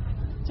លះ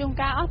ជួន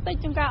កាលអស់តិច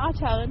ជួនកាលអស់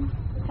ច្រើន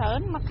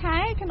មួយខែ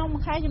ក្នុងមួ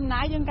យខែចំ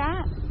ណាយជួនកា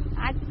ល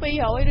អាច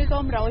200ឬក៏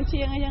100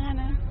ជាងអីចឹងណា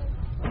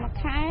មួយ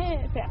ខែ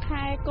ប្រាក់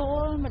ខែគោ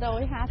ល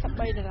$153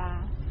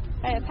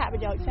ហើយអត្ថប្រ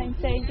យោជន៍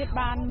ផ្សេងទៀត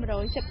បាន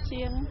170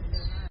ជាង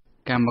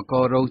កម្មក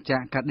ររោងចក្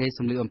រកាត់ដេរស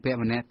ម្លៀកបំពាក់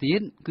ម្នាក់ទៀ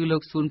តគឺលោ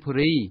កស៊ុនភូ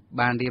រី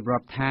បានរៀបរា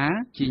ប់ថា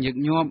ជាញឹក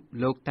ញាប់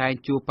លោកតែង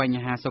ជួបប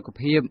ញ្ហាសុខ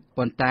ភាព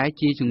ប៉ុន្តែ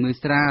ជាជំងឺ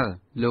ស្រាល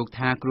លោក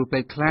ថាគ្រូពេ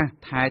ទ្យខ្លះ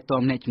ថែ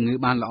ទាំអ្នកជំងឺ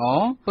បានល្អ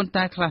ប៉ុន្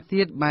តែខ្លះ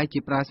ទៀតបែរជា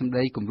ប្រើសម្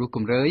ដីគំរោះ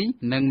គំរើយ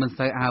និងមិន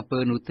សូវអើពើ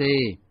នោះទេ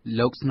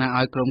លោកស្នើ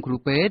ឲ្យក្រុមគ្រូ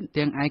ពេទ្យ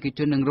ទាំងឯកជ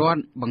ននិងរដ្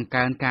ឋបង្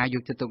កើនការយ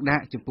កចិត្តទុកដា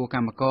ក់ចំពោះក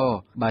ម្មករ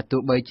បើទោះ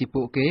បីជា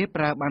ពួកគេ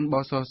ប្រើប័ណ្ណប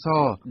សស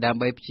ដើម្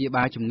បីព្យា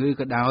បាលជំងឺ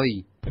ក៏ដោយ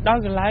ដ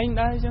ល់កន្លែង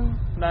ដែរអញ្ចឹង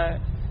ដែល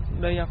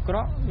ដីអាក្រ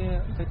ក់វា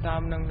ទៅតា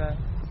មនឹងដែរ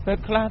ពេល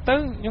ខ្លះទៅ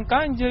ខ្ញុំក៏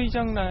និយាយអញ្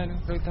ចឹងដែរ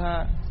ដូចថា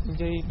និ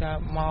យាយថា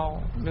មក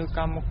លើក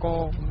ម្មក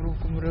រគំរោះ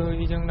គំរើយ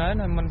អញ្ចឹងដែរ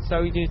ណាមិនសូ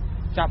វជា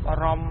ចាប់អា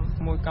រម្មណ៍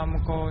មួយកម្ម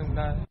ករអញ្ចឹង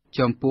ដែរ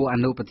ចំពោះអ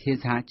នុប្រធាន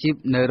សហជីព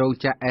នៅរោង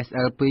ចក្រ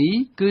SL2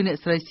 គឺអ្នក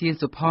ស្រីសៀន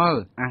សុផល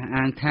អះ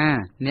អាងថា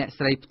អ្នក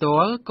ស្រីផ្ទា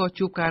ល់ក៏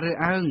ជួបការរើស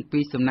អើងពី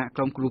សំណាក់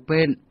ក្រុមគ្រូ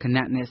ពេទ្យខ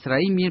ណៈអ្នកស្រី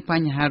មានប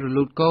ញ្ហារ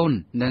លូតកូន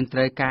និងត្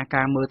រូវ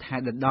ការមើលថែ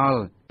ដដ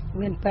ល់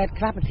មានពេទ្យ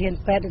ខ្លះប្រធាន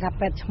ពេទ្យថា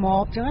ពេទ្យឆ្មបអ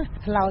ញ្ចឹង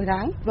ឆ្លើយថា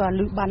បើ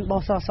លឺបានប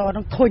សស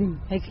នឹងធុញ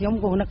ហើយខ្ញុំ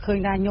ក៏នឹកឃើញ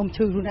ថាខ្ញុំ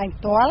ឈឺខ្លួនឯង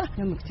ផ្ទាល់ខ្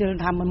ញុំជឿ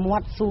ថាមិនមា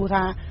ត់សួរ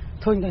ថា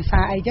ធុញដោយសា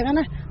រអីអញ្ចឹង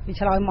ណាវា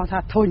ឆ្លើយមកថា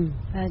ធុញ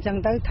អញ្ចឹង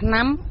ទៅថ្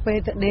នាំពេល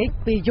ទៅដេក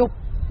ពីយប់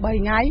3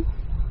ថ្ងៃ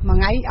មួយ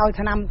ថ្ងៃឲ្យ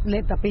ថ្នាំលេ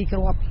បតែ2គ្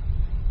រាប់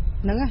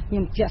ហ្នឹងខ្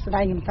ញុំជាក់ស្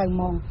ដែងខ្ញុំទៅ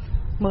មក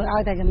មើលឲ្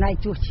យតែចំណែក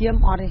ជួសឈាម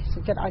អត់ទេសុ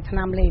ខចិត្តឲ្យថ្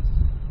នាំលេប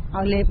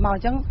ឲ្យលេបមកអ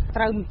ញ្ចឹង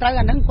ត្រូវ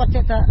អាហ្នឹងគាត់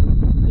ចេះតែ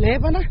លេ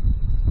បណា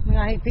ថ្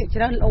ងៃភាគច្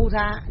រើនលោ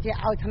ថាជា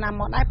ឲ្យថ្នាំ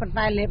មកដែរប៉ុន្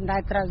តែលេបមិនដែ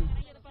រត្រូវ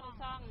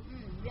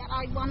វា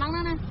ឲ្យបងហ្នឹង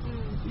ណា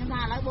ខ្ញុំ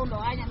ថាឥឡូវបងលោ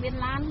កឯងមាន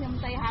ឡានខ្ញុំ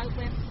ទៅហៅ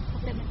ពេល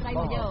មន្ត្រី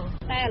មកយក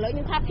តែឥឡូវខ្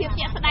ញុំថាភាព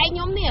ជាក់ស្ដែងខ្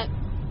ញុំនេះ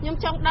ខ្ញុំ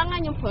ចង់ដឹងណា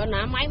ខ្ញុំប្រើ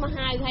ណាម៉ៃមក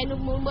ហើយនោះ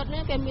មួយមុត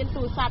នេះគេមាន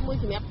ទូរស័ព្ទមួយ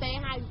សម្រាប់ទេ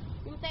ហើយ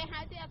ខ្ញុំទេហើ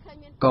យទេអត់ឃើញ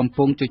មានកំ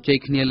ពុងជជែក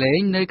គ្នាលេង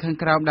នៅខាង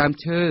ក្រោមដើម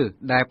ឈើ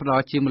ដែលផ្ដ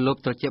ល់ជាម្លប់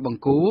ត្រជាក់ប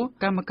ង្គួរ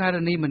កម្មកា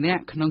រិនីម្នា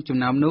ក់ក្នុងចំ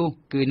ណោមនោះ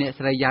គឺអ្នក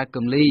ស្រីយ៉ា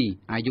កំលី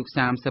អាយុ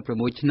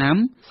36ឆ្នាំ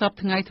សប្តាហ៍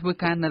ថ្ងៃធ្វើ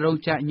ការនៅរោង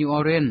ចក្រ New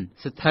Orange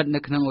ស្ថិតនៅ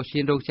ក្នុងអូសៀ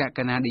នរោងចក្រ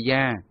កាណាឌី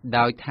យ៉ា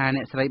ដោយថាអ្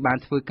នកស្រីបាន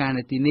ធ្វើការ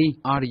នៅទីនេះ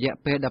អស់រយៈ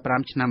ពេល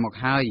15ឆ្នាំមក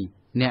ហើយ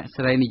អ្នក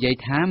ស្រីនិយាយ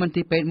ថាមន្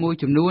ទីរពេទ្យមួយ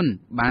ចំនួន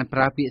បានប្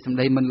រើពាក្យសម្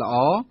ដីមិនល្អ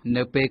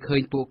នៅពេលឃើ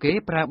ញពួកគេ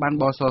ប្រើបាន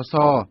បសស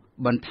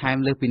បន្ថែម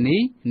លើសពី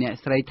នេះអ្នក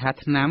ស្រីថា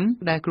ថ្នាំ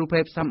ដែលគ្រូពេ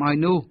ទ្យផ្សំឲ្យ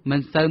នោះមិន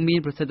សូវមាន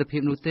ប្រសិទ្ធភា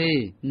ពនោះទេ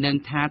និង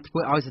ថាធ្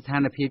វើឲ្យស្ថា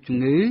នភាពជំ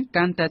ងឺ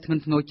កាន់តែធ្ង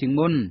ន់ធ្ងរជាង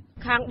មុន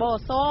ខាងប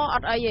សអ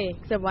ត់អីទេ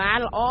សេវា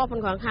ល្អប៉ុ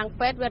ន្តែខាង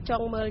ពេទ្យវាច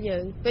ង់មើលយើ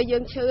ងពេលយើ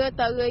ងឈឺ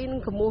ទៅអីនឹ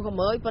ងកមូសក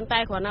មើយប៉ុន្តែ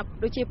គ្រាន់តែ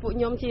ដូចជាពួក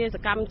ខ្ញុំជាស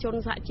កម្មជន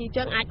សហជីព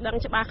ចឹងអាចដឹង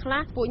ច្បាស់ខ្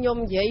លះពួកខ្ញុំ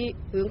និយាយ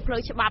រឿងផ្លូ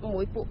វច្បាប់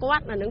មួយពួកគា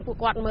ត់អានឹងពួក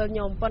គាត់មើលខ្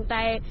ញុំប៉ុន្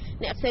តែ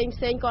អ្នកផ្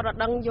សេងគាត់អត់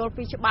ដឹងយល់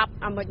ពីច្បាប់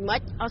អាមិន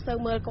អត់សូវ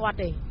មើលគាត់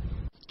ទេ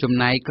ចំ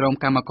ណែកក្រុម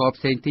កម្មករ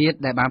ផ្សេងទៀត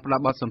ដែលបានផ្ដ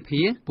ល់បទសម្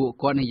ភាសន៍ពួក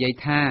គាត់និយាយ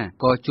ថា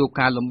ក៏ជួប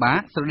ការលំបាក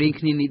ស្រដៀង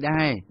គ្នានេះ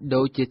ដែរ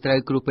ដូចជាត្រូវ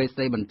គ្រូពេទ្យស្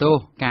ដីបន្ទោស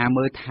ការ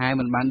មើលថែ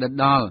មិនបានដិត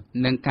ដល់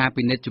និងការ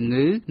ពិនិត្យជំ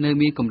ងឺនៅ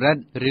មានកម្រិត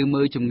ឬ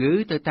មើលជំងឺ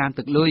ទៅតាម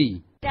ទឹកលុយ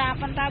ចា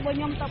ប៉ុន្តែបើ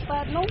ខ្ញុំទៅពេ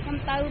ទ្យនោះខ្ញុំ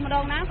ទៅម្ដ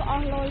ងណាក៏អ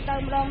ស់លុយទៅ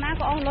ម្ដងណា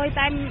ក៏អស់លុយ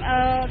តែ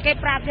គេ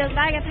ប្រាប់យើង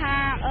ដែរគេថា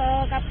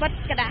កាពិត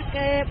ក្តាស់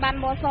គេបាន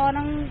បសហ្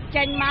នឹង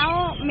ចេញមក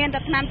មានតែ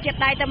ថ្នាំជាតិ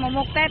ដៃតែមួយ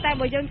មុខទេតែ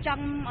បើយើងច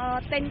ង់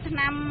ទិញថ្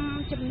នាំ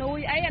ជំនួយ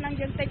អីអាហ្នឹង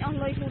យើងទិញអស់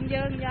លុយខ្លួន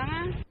យើងអញ្ចឹង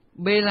ណា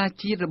បេឡា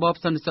ជាតិរបប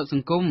សន្តិសុខស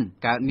ង្គម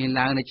កើតមាន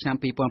ឡើងនៅឆ្នាំ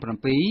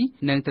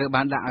2007និងត្រូវ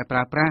បានដាក់ឲ្យប្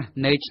រើប្រាស់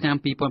នៅឆ្នាំ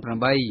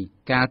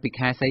2008កាលពី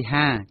ខែសី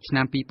ហាឆ្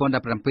នាំ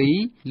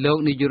2017លោក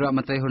នាយករដ្ឋម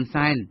ន្ត្រីហ៊ុន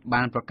សែន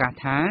បានប្រកាស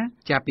ថា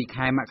ចាប់ពី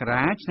ខែមក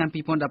រាឆ្នាំ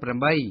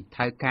2018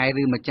ថៅកែ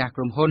ឬម្ចាស់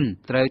ក្រុមហ៊ុន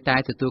ត្រូវតែ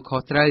ទទួលខុ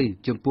សត្រូវ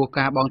ចំពោះ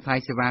ការបង់ថ្លៃ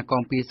សេវា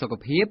គាំពារសុខ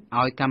ភាព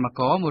ឲ្យកម្ម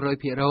ករ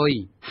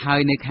 100% ហើ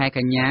យនៅខែក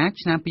ញ្ញា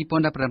ឆ្នាំ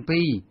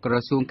2017ក្រ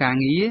សួងកា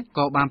ងារ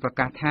ក៏បានប្រ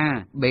កាសថា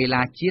បេ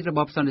ឡាជាតិរប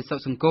បសន្តិសុខ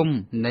សង្គម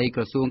នៃ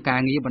ក្រសួងកា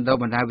រងារបណ្ដុះ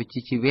បណ្ដាលវិជ្ជា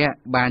ជីវៈ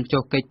បាន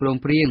ចុះកិច្ចព្រម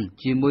ព្រៀង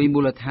ជាមួយមូ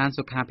លដ្ឋាន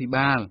សុខាភិ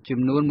បាលចំ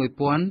នួន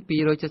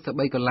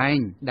 1273 កន្លែង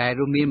ដែល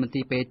រួមមានមន្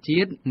ទីរពេទ្យជា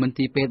តិមន្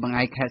ទីរពេទ្យបង្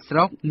អែកខេត្តស្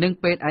រុកនិង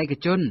ពេទ្យឯក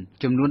ជន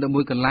ចំនួន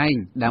11កន្លែង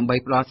ដើម្បី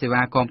ផ្ដល់សេ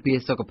វាគាំពារ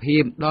សុខភា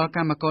ពដល់ក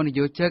ម្មករនិ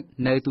យោជិក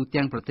នៅទូ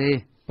ទាំងប្រទេស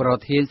ប្រ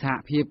ធានសហ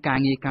ភាពការ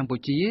ងារកម្ពុ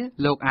ជា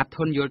លោកអាត់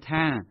ធុនយល់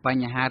ថាប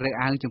ញ្ហារើស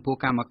អើងចំពោះ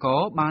កម្មក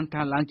របាន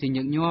កើតឡើងជា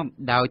ញឹកញាប់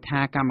ដោយថា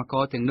កម្មក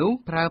រទាំងនោះ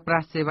ប្រើប្រា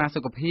ស់សេវា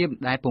សុខភាព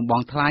ដែលពុំប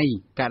ង់ថ្លៃ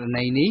ករ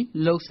ណីនេះ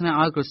លោកស្នើ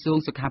ឲ្យក្រសួង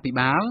សុខាភិ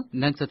បាល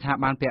និងស្ថា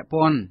ប័នពាក់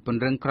ព័ន្ធព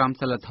ង្រឹងក្រម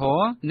សីលធ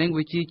ម៌និង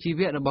វិជ្ជាជី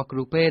វៈរបស់គ្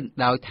រូពេទ្យ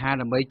ដោយថា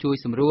ដើម្បីជួយ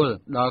សម្រួល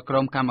ដល់ក្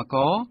រុមកម្មក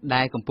រ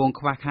ដែលកំពុង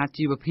ខ្វះខាត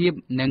ជីវភាព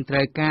និងត្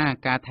រូវកា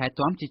រថែ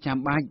ទាំជាចាំ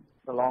បាច់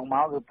កន្លងម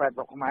កគឺពេទ្យស្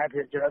រុកខ្មែរ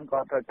ភាគច្រើនក៏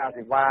ត្រូវការ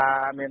សេវា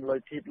មានលុយ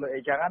ធីបលុយ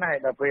អីចឹងណាហើយ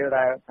ដល់ពេល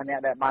ដែលអ្នក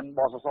ដែលបានប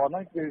សសហ្នឹ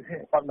ងគឺ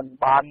គាត់មិន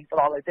បានផ្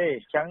ដល់អីទេ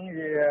អញ្ចឹង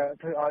វា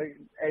ធ្វើឲ្យ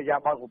អេយ៉ា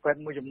បតពេទ្យ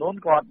មួយចំនួន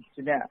គាត់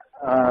ជាអ្នក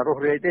រ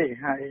ស់រាយទេ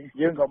ហើយ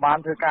យើងក៏បាន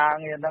ធ្វើការ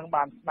ងារហ្នឹង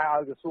បានស្នើឲ្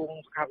យក្រសួង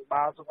សុខាភិ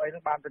បាលសុខអីហ្នឹ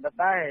ងបានពិនិត្យ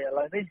ដែរឥ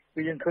ឡូវនេះ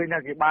គឺយើងឃើញថា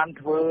គេបាន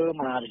ធ្វើ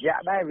មួយរយៈ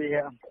ដែរវា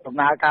ដំ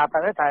ណើរការ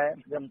ទៅតែ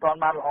វាមិនទាន់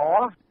បានល្អ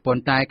ប៉ុ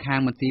ន្តែខាង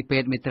មន្ទីរពេ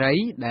ទ្យមេត្រី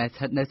ដែលស្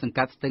ថិតនៅសង្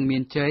កាត់ស្ទឹងមា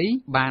នជ័យ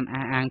បាន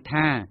អះអាង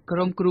ថាក្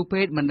រុមគ្រូ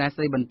ពេទ្យមិនដែល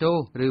ស្ដីបន្ទោស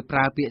ឬប្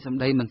រើពាក្យសម្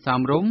ដីមិនសម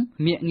រម្យ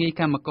មាក់ងាយ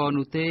កម្មករ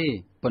នោះទេ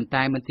ប៉ុន្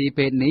តែមន្ទីរ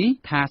ពេទ្យនេះ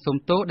ថាសុំ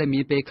ទោសដែល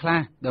មានពេលខ្លះ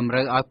តម្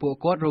រូវឲ្យពួក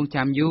គាត់រង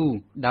ចាំយូរ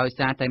ដោយ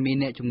សារតែមាន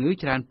អ្នកជំងឺ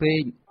ច្រើនពេ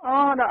ក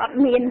ដល់អត់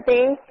មានទេ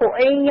ពួក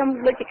អីខ្ញុំ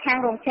ដូចជាខាង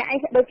រោងចក្រអី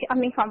ដូចជាអ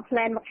ត់មាន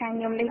complain មកខាង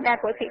ខ្ញុំនេះដែរ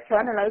ព្រោះគេច្រើ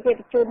នឥឡូវគេ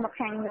បញ្ជូនមក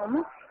ខាងខ្ញុំ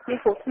មាន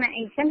គ្រោះថ្នាក់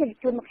អីចឹងគេប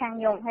ញ្ជូនមកខាង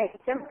ខ្ញុំហើយអ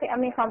ញ្ចឹងគេអ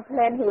ត់មាន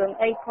complain រឿង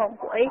អីផង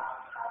ពួកអី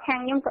ខាង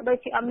ខ្ញុំក៏ដូច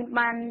ជាអត់មាន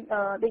បាន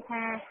ដូច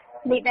ថា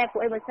នេះដែរពួ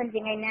កអីបើសិនជា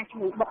ថ្ងៃណាជំ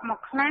ងឺបុកមក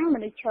ខ្លាំងម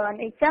នុស្សច្រើន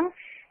អីចឹង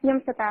ខ្ញុំ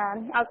ស្តា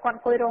ឲ្យគាត់អ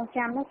ង្គុយរង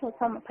ចាំទៅ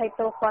សុំ20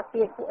តោគាត់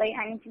ទៀតពួកអី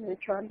អាចជំងឺ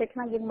ច្រើនពេលខ្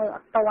លះយើងមើលអ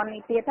ត់តន់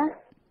នេះទៀត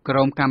ណាក្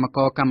រុមកម្មក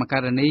រកម្មកា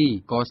រិនី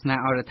ក៏ស្នើ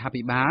ឲ្យរដ្ឋា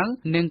ភិបាល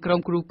និងក្រុម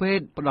គ្រូពេ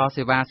ទ្យផ្ដល់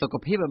សេវាសុខ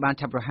ភាពឲ្យបាន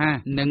ឆាប់រហ័ស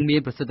និងមាន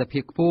ប្រសិទ្ធភា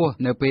ពខ្ពស់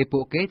នៅពេលពួ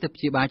កគេទៅ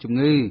ព្យាបាលជំ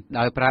ងឺ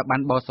ដោយប្រើប័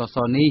ណ្ណបសស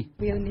នេះ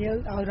វាងាយ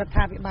ឲ្យរដ្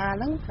ឋាភិបាល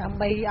ហ្នឹងដើម្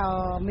បី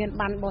មាន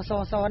ប័ណ្ណបស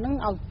សហ្នឹង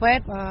ឲ្យពេ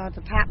ទ្យ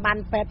ស្ថាប័ន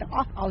ពេទ្យទាំងអ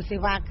ស់ឲ្យសេ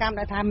វាកម្ម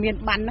ដែលថាមាន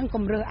ប័ណ្ណហ្នឹង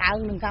កុំរើសអើង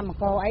នឹងកម្ម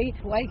ករអី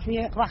ពួកអីគ្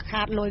នាខ្វះ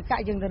ខាតលុយកា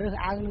ក់យើងទៅរើស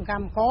អើងនឹងក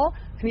ម្មករ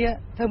គ្នា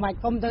ធ្វើមិន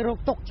គុំទៅរក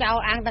ទុកចោល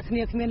អាងតែគ្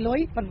នាគ្មានលុយ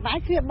ប៉ុន្តែ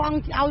គ្នាបង់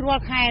ឲ្យរា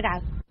ល់ខែដែ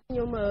រខ្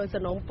ញុំស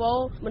នំពោ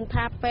មិន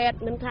ថាពេទ្យ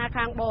មិនថា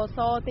ខាងបស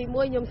ទី1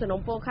ខ្ញុំសនំ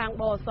ពោខាង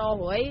បស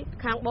រួយ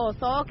ខាងប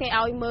សគេ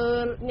ឲ្យមើ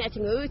លអ្នក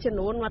ជំងឺចំ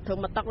នួនមកត្រឹម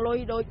មកតកលុយ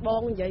ដូចប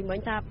ងនិយាយមិញ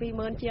ថា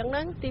 20000 ជាងហ្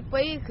នឹងទី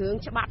2គ្រឿង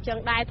ច្បាប់ចឹង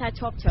ដែរថា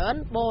ឈប់ច្រើន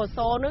បស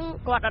ហ្នឹង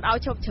គាត់អត់ឲ្យ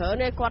ឈប់ច្រើន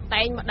ទេគាត់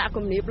តែងមកដាក់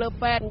គំនាបលើ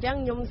ពេទ្យអញ្ចឹង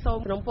ខ្ញុំសូម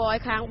សនំពោឲ្យ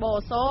ខាងប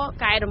ស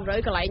កែតម្រូវ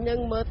កន្លែងហ្នឹង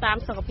មើលតាម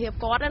សុខភាព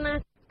គាត់ណា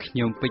ខ្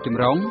ញុំពេជ្រច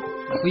ម្រុង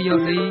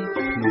VOD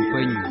ភ្នំ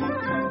ពេញ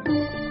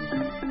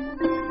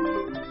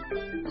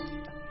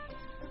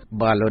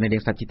បាទលោកនា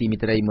ងសាជាទីមិ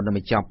ត្តរីមុននឹងប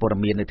ញ្ចប់ព័ត៌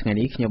មាននៅថ្ងៃ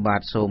នេះខ្ញុំបា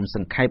ទសូមស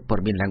ង្ខេបព័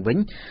ត៌មានឡើងវិញ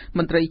ម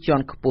ន្ត្រីជា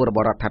ន់ខ្ពស់រប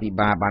ស់រដ្ឋាភិ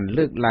បាលបាន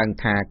លើកឡើង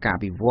ថាការ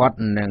វិវត្ត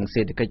និង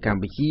សេដ្ឋកិច្ចក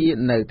ម្ពុជា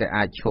នៅតែ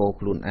អាចឈរ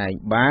ខ្លួនឯង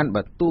បាន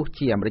បើទោះ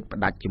ជាអាមេរិកផ្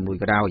ដាច់ជំនួយ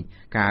ក៏ដោយ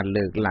ការ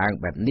លើកឡើង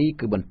បែបនេះ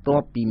គឺបន្ទា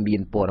ប់ពីមា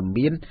នព័ត៌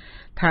មាន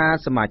ថា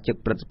សមាជិក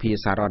ព្រឹទ្ធសភា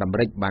សហរដ្ឋអាមេ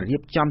រិកបានរៀ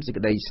បចំសេច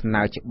ក្តីស្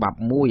នើច្បាប់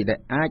មួយដែល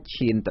អាច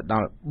ឈានទៅដ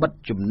ល់បិទ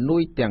ជំនួ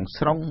យទាំង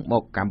ស្រុងម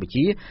កកម្ពុ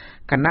ជា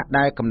ខណៈ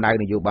ដែលកម្ដៅ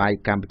នយោបាយ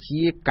កម្ពុ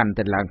ជាកាន់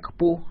តែឡើងខ្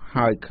ពស់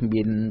ហើយគ្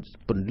មាន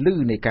ពន្លឺ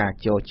នៃការ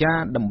ចរចា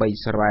ដើម្បី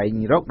ស្វែ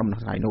ងរកដំណោះ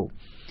ស្រាយនោះ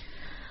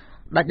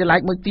ដាច់ដライ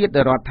មួយទៀត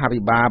រដ្ឋា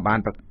ភិបាលបាន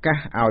ប្រកាស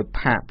ឲ្យ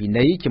ផាកពិ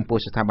ន័យចំពោះ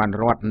ស្ថាប័ន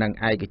រដ្ឋនិង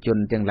ឯកជន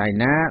ទាំងឡាយ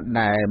ណា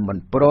ដែលមិន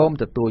ព្រម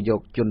ទទួលយ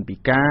កជនពិ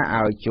ការ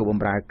ឲ្យចូលប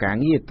ម្រើការ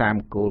ងារតាម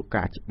គោល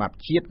ការណ៍ច្បាប់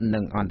ជាតិនិ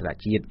ងអន្តរ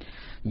ជាតិ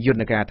យន្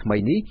តការថ្មី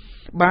នេះ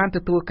បានទ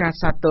ទួលការ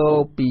សាទរ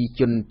ពី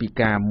ជនពិ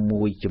ការ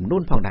មួយចំនួ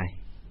នផងដែ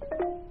រ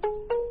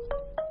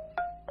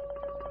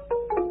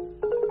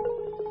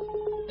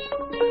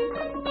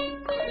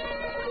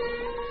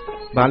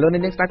បាទលោកអ្ន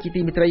កនាងស្ដាប់ជា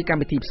ទីមេត្រីកម្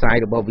មវិធីផ្សាយ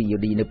របស់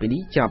VOD នៅពេល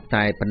នេះចប់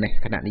តែប៉ុណ្ណេះ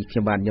ខណៈនេះខ្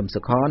ញុំបាទញឹម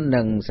សុខន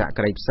និងសហ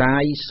ការីផ្សា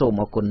យសូម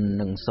អរគុណ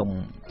និងសូម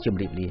ជម្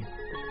រាប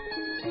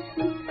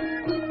លា